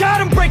 swear to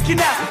God I'm breaking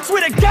out.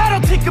 Swear to God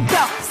I'll take a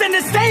bow, stand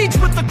the stage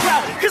with the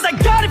crowd, cause I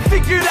got it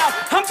figured out.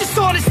 I'm just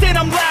honest and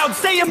I'm loud,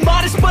 saying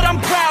modest but I'm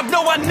proud.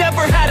 No, I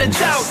never had a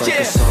doubt, just like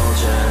a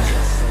soldier,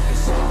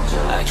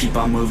 I keep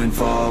on moving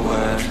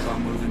forward,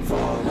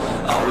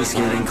 always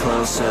getting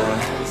closer,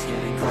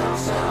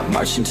 I'm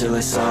marching till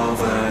it's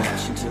over.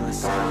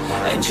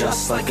 And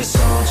just like a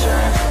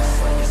soldier,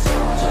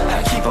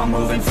 I keep on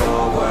moving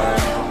forward,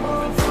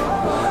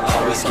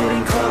 always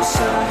getting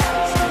closer,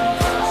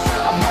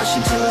 I'm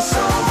marching till it's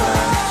over.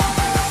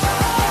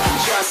 And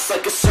just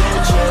like a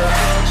soldier,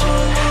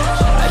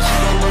 I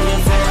keep on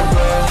moving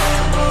forward,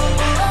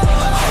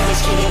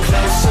 always getting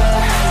closer,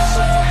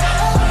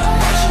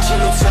 marching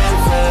till it's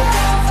over.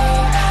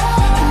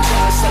 And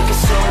just like a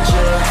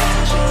soldier,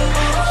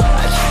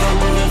 I keep on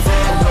moving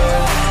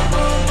forward,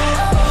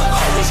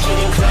 always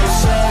getting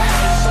closer,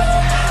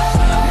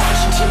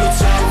 marching till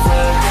it's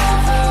over.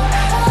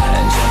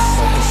 And just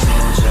like a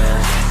soldier,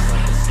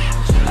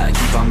 I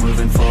keep on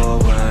moving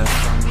forward,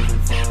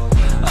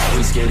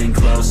 always getting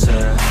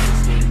closer,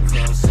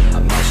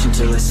 I'm marching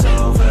till it's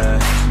over.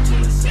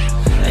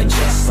 And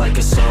just like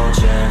a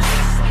soldier,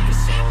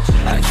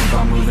 I keep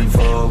on moving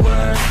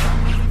forward,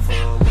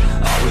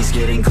 always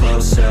getting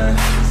closer,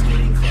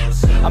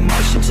 I'm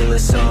marching till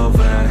it's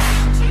over.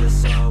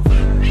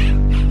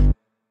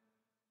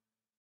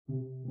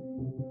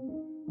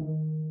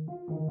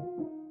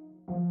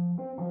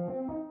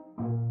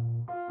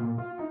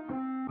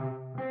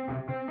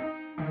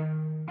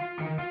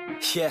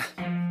 Yeah,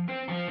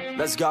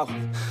 let's go.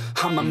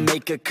 I'ma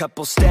make a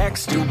couple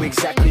stacks, do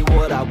exactly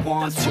what I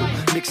want to.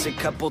 Mix a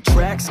couple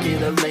tracks,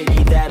 get a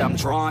lady that I'm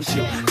drawn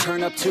to.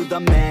 Turn up to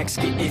the max,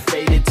 get me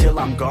faded till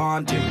I'm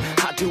gone, dude.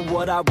 I do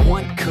what I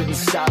want, couldn't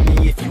stop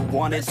me if you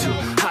wanted to.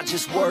 I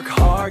just work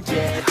hard,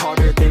 yeah,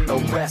 harder than the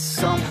rest.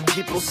 Some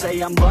people say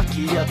I'm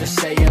lucky, others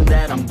saying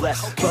that I'm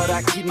blessed. But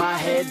I keep my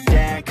head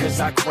down, cause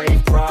I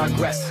crave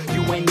progress.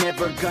 You ain't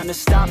never gonna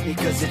stop me,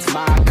 cause it's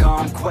my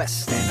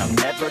conquest. And I'm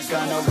never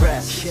gonna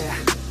rest, yeah.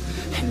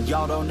 And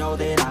y'all don't know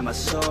that I'm a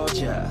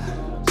soldier.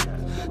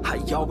 I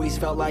always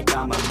felt like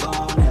I'm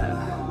alone,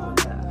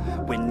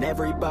 yeah. When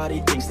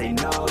everybody thinks they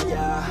know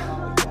ya,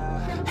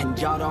 and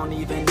y'all don't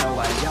even know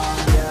I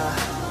own ya.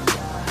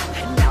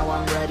 And now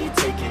I'm ready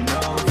taking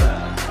over,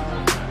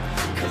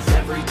 cause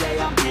every day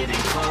I'm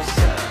getting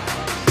closer.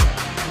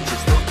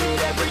 Just look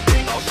at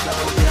everything I'll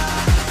show ya.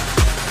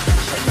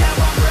 And now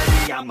I'm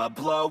ready, I'ma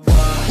blow up.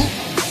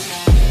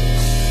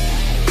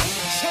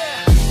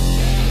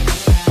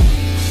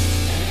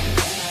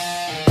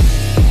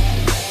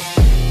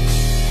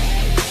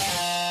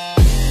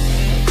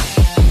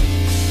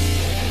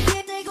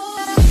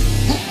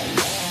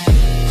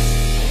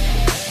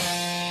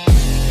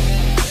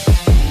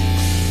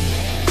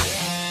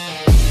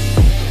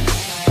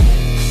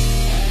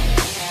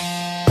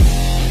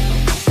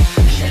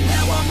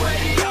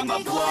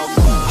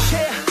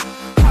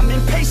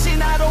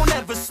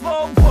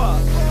 Slow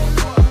up,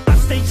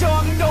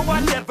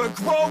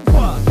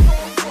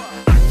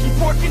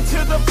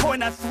 the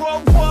point I throw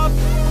up.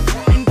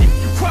 And if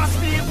you cross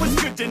me, it was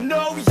good to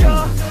know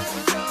ya.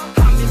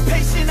 I'm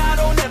impatient, I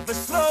don't ever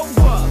slow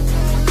up.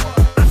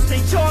 I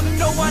stay young,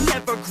 no, I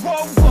never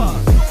grow up.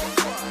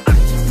 I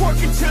keep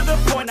working to the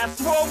point I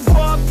throw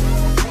up.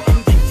 And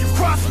if you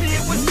cross me,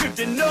 it was good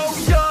to know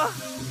ya.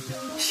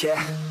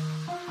 Yeah.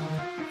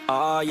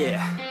 Oh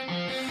yeah.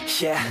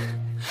 Yeah.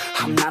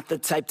 I'm not the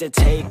type to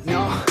take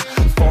no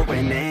for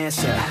an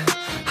answer.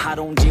 I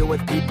don't deal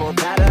with people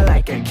that are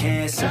like a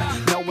cancer.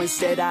 No,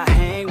 instead I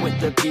hang with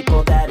the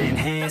people that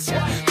enhance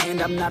ya.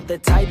 And I'm not the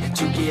type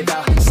to give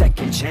out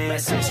second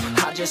chances.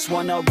 I just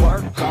wanna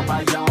work on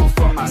my own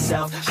for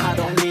myself. I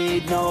don't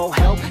need no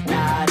help,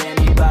 not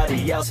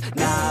anybody else.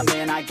 Nah,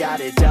 man, I got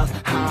it dealt.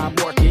 I'm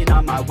working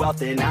on my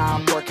wealth and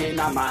I'm working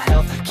on my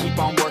health. Keep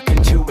on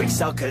working to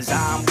excel, cause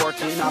I'm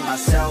working on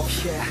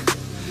myself, yeah.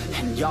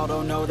 And y'all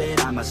don't know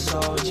that I'm a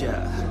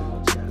soldier.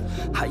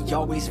 I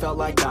always felt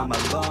like I'm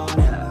alone,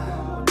 yeah.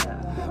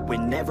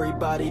 When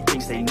everybody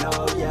thinks they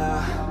know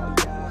ya,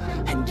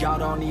 and y'all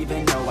don't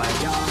even know I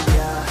own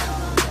ya.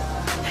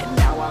 And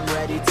now I'm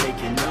ready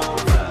taking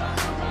over,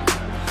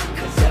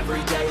 cause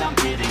every day I'm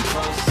getting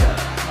closer.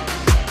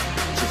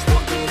 Just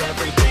look at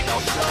everything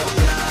I'll show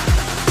ya.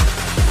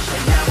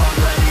 And now I'm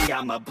ready,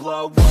 I'ma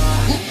blow up.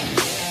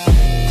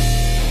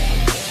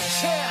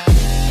 Yeah.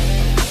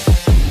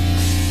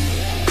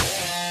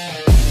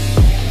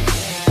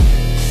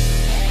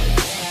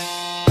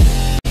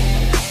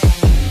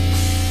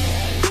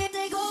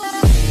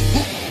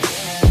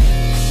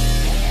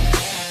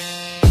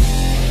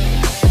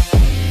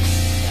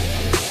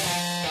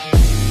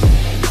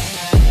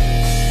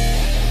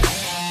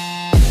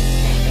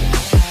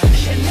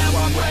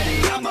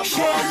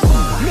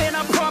 Man,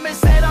 I promise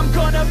that I'm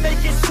gonna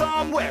make it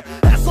somewhere.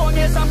 As long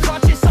as I'm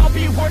conscious, I'll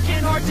be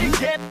working hard to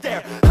get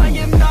there. I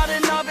am not a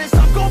novice,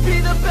 I'm gonna be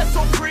the best,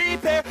 so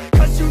prepare.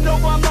 Cause you know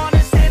I'm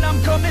honest and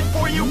I'm coming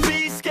for you,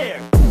 be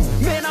scared.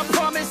 Man, I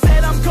promise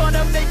that I'm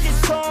gonna make it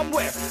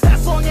somewhere.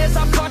 As long as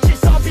I'm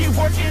conscious, I'll be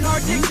working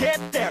hard to get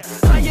there.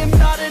 I am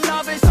not a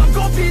novice, I'm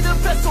gonna be the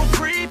best, so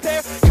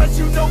prepare. Cause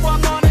you know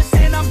I'm honest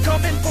and I'm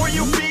coming for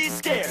you, be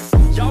scared.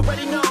 Y'all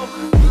already know.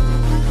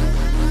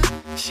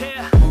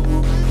 Yeah.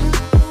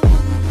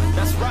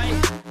 That's right,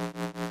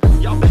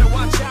 y'all better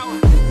watch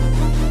out.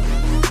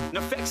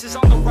 NEFFEX is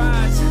on the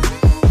rise.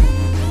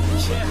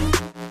 Yeah.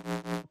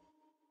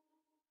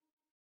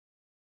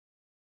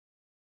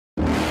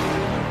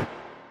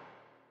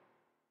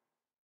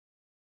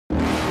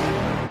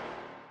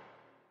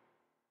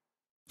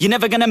 You're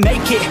never gonna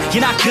make it,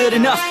 you're not good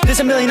enough. There's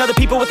a million other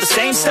people with the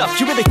same stuff.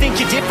 You really think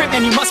you're different?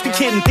 Man, you must be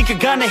kidding. Think you're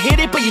gonna hit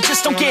it, but you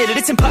just don't get it.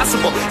 It's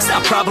impossible, it's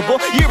not probable,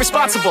 you're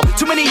irresponsible.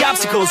 Too many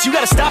obstacles, you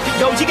gotta stop it,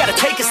 yo. You gotta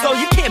take it slow,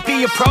 you can't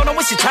be a pro. Don't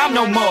waste your time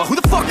no more. Who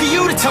the fuck are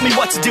you to tell me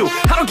what to do?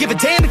 I don't give a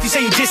damn if you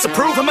say you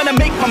disapprove. I'm gonna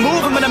make my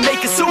move, I'm gonna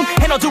make it soon.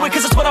 And I'll do it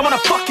cause it's what I wanna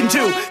fucking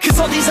do. Cause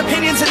all these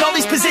opinions and all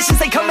these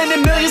positions, they come in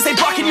millions, they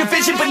blocking your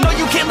vision. But no,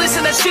 you can't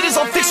listen, that shit is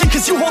all fiction.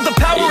 Cause you hold the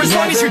power as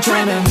long as you're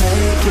dreaming.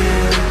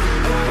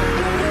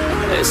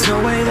 There's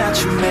no way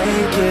that you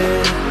make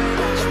it.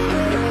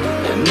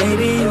 And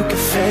maybe you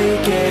can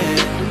fake it,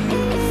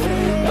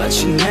 but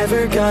you're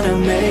never gonna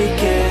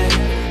make it.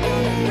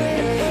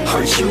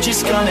 Aren't you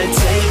just gonna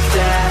take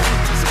that?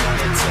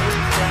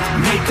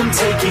 Make them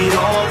take it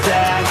all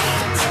back.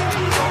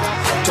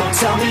 Don't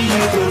tell me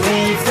you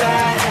believe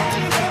that.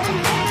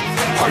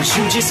 Aren't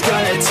you just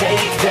gonna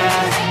take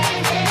that?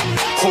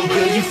 Or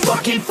will you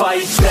fucking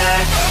fight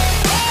back?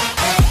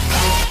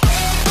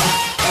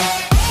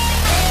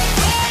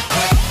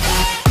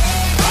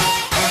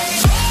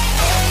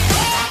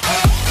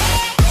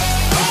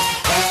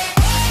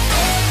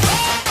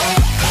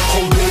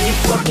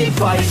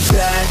 Fight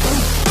back.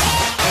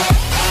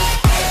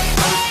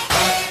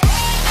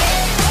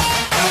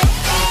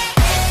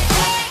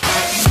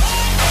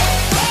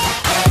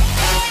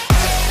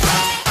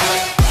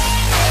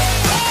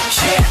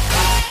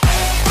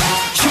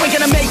 You ain't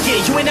gonna make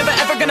it, you ain't never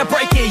ever gonna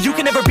break it. You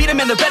can never beat them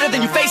and they're better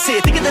than you, face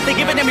it. Thinking that they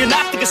give a damn, you're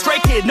not thinking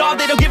straight, kid. No,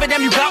 they don't give a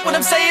damn, you got what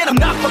I'm saying? I'm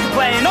not fucking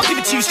playing, I'll give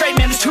it to you straight,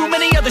 man. There's too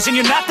many others and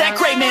you're not that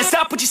great, man.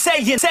 Stop what you're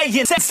saying,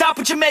 stop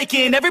what you're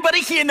making.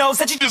 Everybody here knows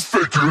that you just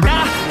faking.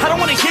 Nah, I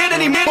don't wanna hear it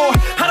anymore,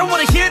 I don't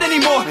wanna hear it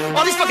anymore.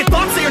 All these fucking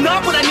thoughts, they are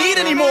not what I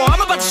need anymore. I'm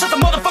about to shut the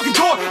motherfucking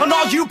door on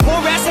all you poor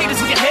ass haters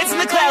with your heads in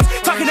the clouds,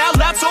 talking out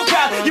loud so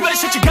proud. You better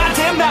shut your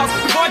goddamn mouth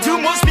before I do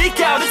more, speak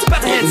out. It's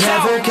about to head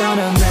south. You're never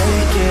gonna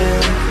make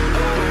it.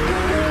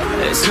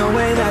 There's no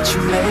way that you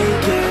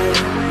make it.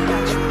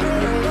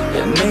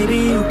 And maybe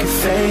you can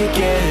fake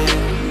it,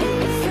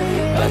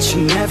 but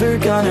you're never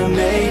gonna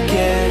make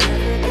it.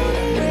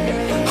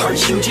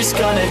 Aren't you just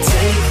gonna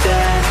take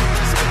that?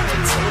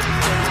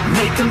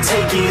 Make them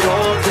take it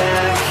all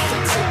back.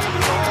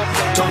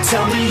 Don't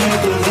tell me you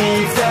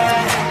believe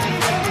that.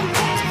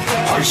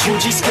 Aren't you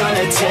just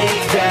gonna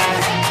take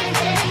that?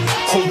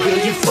 Or will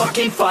you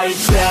fucking fight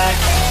back?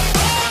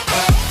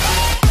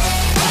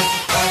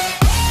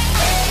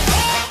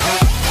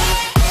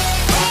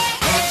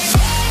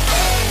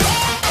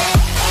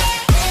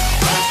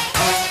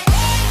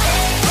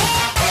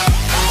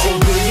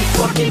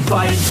 keep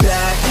fighting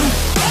back.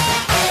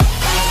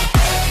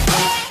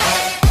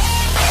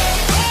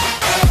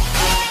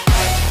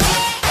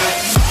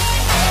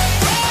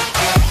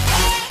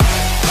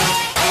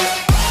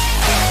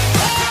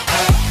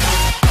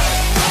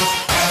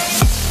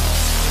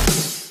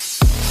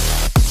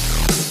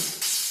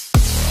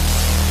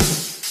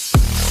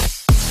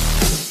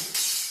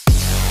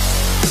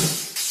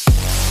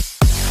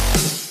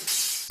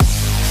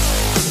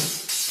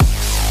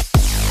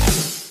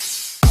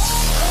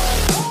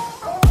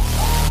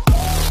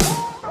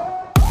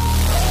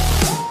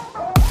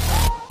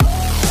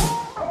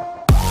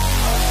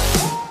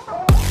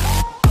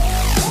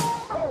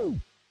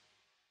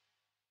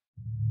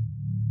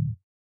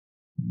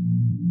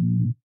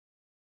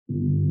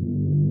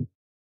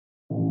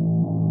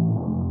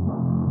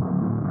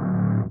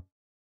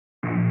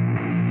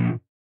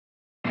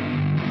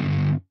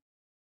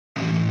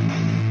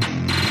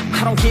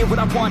 I don't get what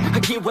I want, I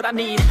get what I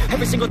need.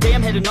 Every single day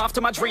I'm heading off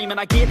to my dream, and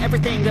I get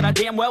everything that I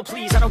damn well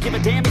please. I don't give a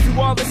damn if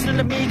you all listening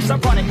to me, cause I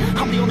run it.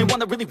 I'm the only one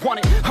that really want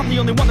it, I'm the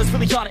only one that's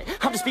really on it.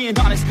 I'm just being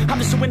honest, I'm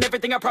just doing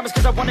everything I promise,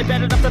 cause I want it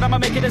bad enough that I'ma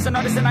make it as an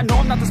artist. And I know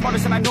I'm not the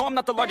smartest, and I know I'm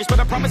not the largest, but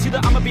I promise you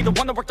that I'ma be the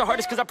one that worked the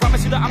hardest. Cause I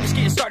promise you that I'm just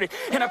getting started,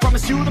 and I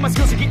promise you that my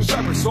skills are getting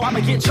sharper. So I'ma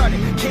get charted,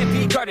 can't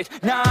be guarded.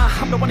 Nah,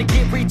 I'm the one to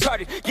get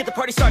retarded. Get the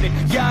party started,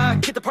 yeah,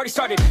 get the party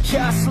started.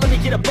 Yeah, so let me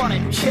get up on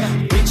it, yeah.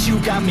 Bitch,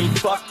 you got me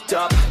fucked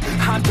up,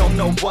 I don't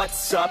know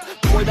what's up.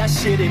 Pour that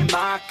shit in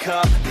my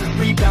cup,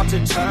 we bout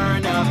to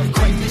turn up.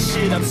 Crank this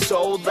shit up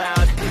so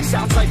loud,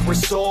 sounds like we're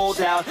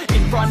sold out.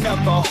 In front of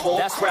a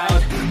whole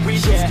crowd, we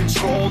lose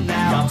control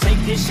now. I'll take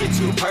this shit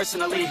too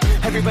personally.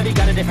 Everybody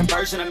got a different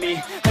version of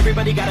me,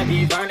 everybody gotta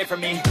be learning from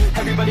me.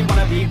 Everybody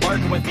wanna be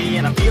working with me,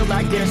 and I feel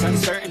like there's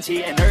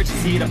uncertainty and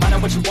urgency to find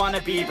out what you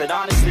wanna be. But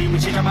honestly, we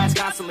change our minds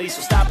constantly,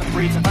 so stop and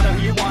breathe to find out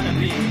who you wanna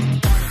be.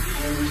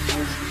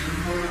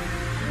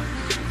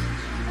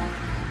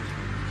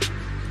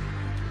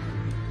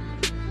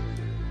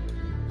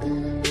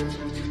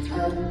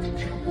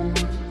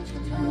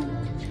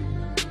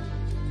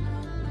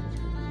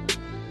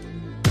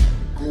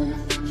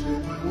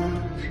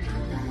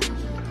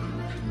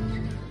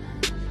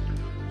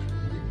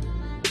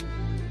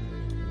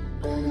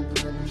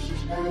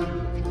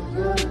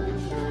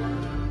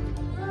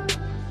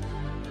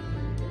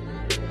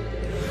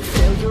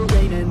 Failure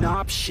ain't an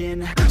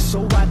option,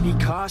 so I'd be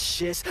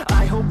cautious.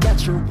 I hope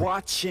that you're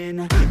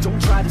watching,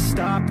 don't try to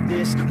stop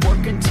this.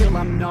 Work until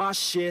I'm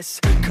nauseous,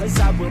 cause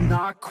I will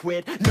not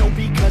quit. No,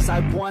 because I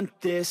want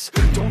this,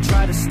 don't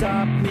try to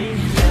stop me.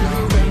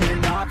 Failure ain't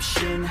an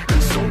option,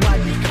 so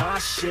I'd be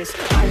cautious.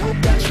 I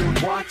hope that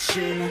you're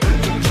watching,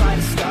 don't try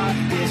to stop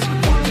this.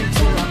 Work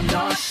until I'm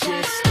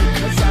nauseous,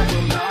 cause I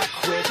will not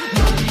quit.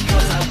 No,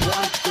 because I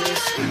want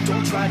this,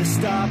 don't try to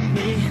stop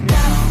me now.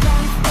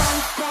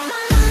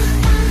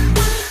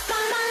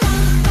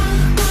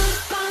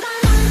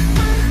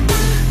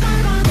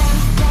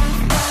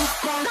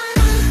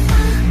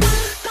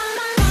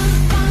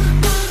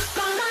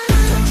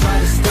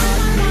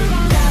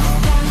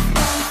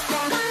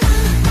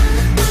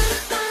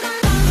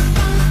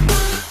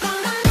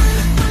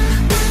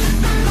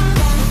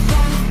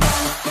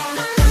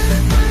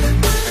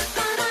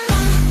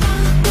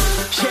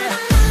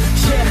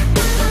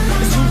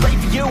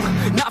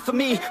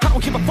 I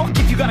don't give a fuck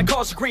if you got a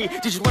college degree.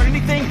 Did you learn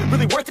anything?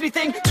 Really worth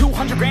anything?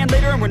 200 grand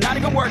later and we're not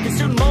even working.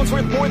 Student loans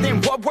worth more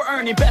than what we're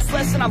earning. Best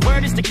lesson I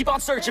learned is to keep on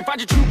searching. Find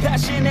your true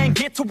passion and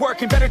get to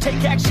work. And better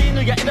take action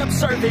or you end up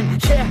serving.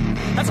 Yeah,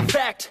 that's a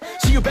fact.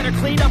 So you better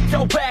clean up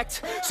your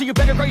act. So you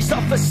better grow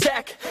yourself a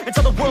sack and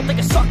tell the world they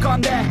can suck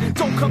on that.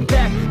 Don't come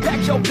back,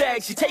 pack your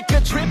bags. You take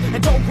a trip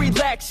and don't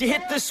relax. You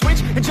hit the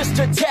switch and just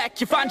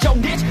attack. You find your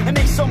niche and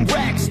make some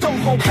racks. Don't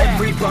hold back.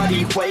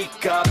 Everybody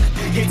wake up,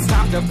 it's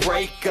time to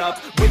break up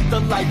with the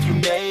life you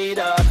made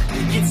up.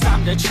 It's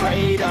time to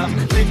trade up,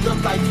 live the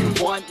life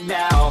you want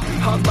now,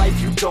 a life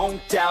you don't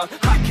doubt.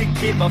 I could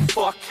give a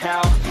fuck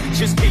how,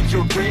 just get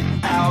your grit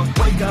out.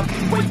 Wake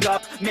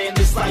up, man,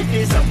 this life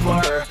is a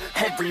blur.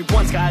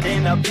 Everyone's got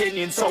an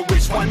opinion, so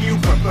which one you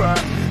prefer?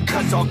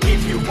 Cause I'll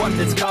give you one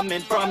that's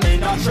coming from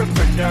an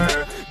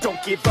entrepreneur.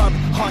 Don't give up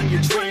on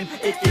your dream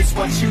if it's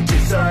what you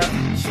deserve.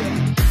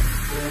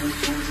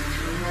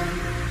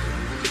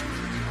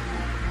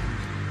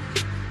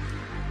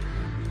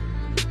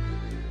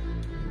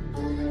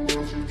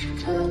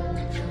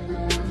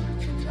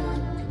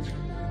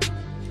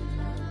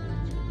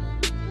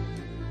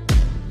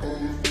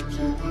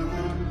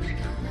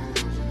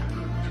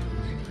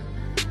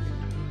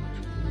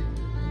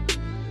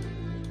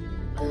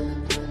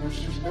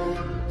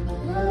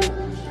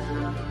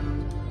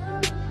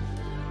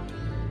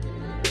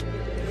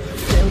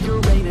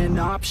 Failure ain't an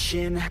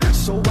option,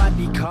 so I'd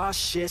be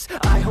cautious.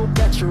 I hope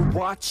that you're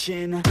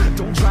watching,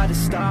 don't try to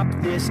stop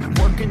this.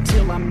 Work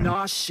until I'm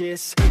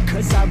nauseous,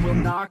 cause I will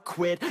not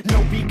quit.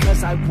 No,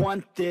 because I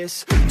want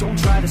this, don't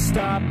try to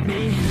stop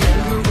me.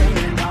 Failure ain't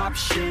an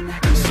option,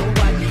 so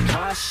I'd be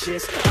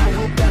cautious. I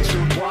hope that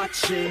you're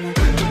watching,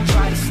 don't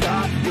try to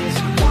stop this.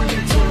 Work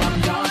until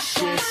I'm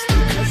nauseous,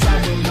 cause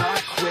I will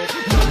not quit.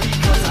 No,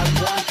 because I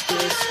want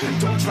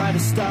this, don't try try to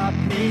stop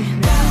me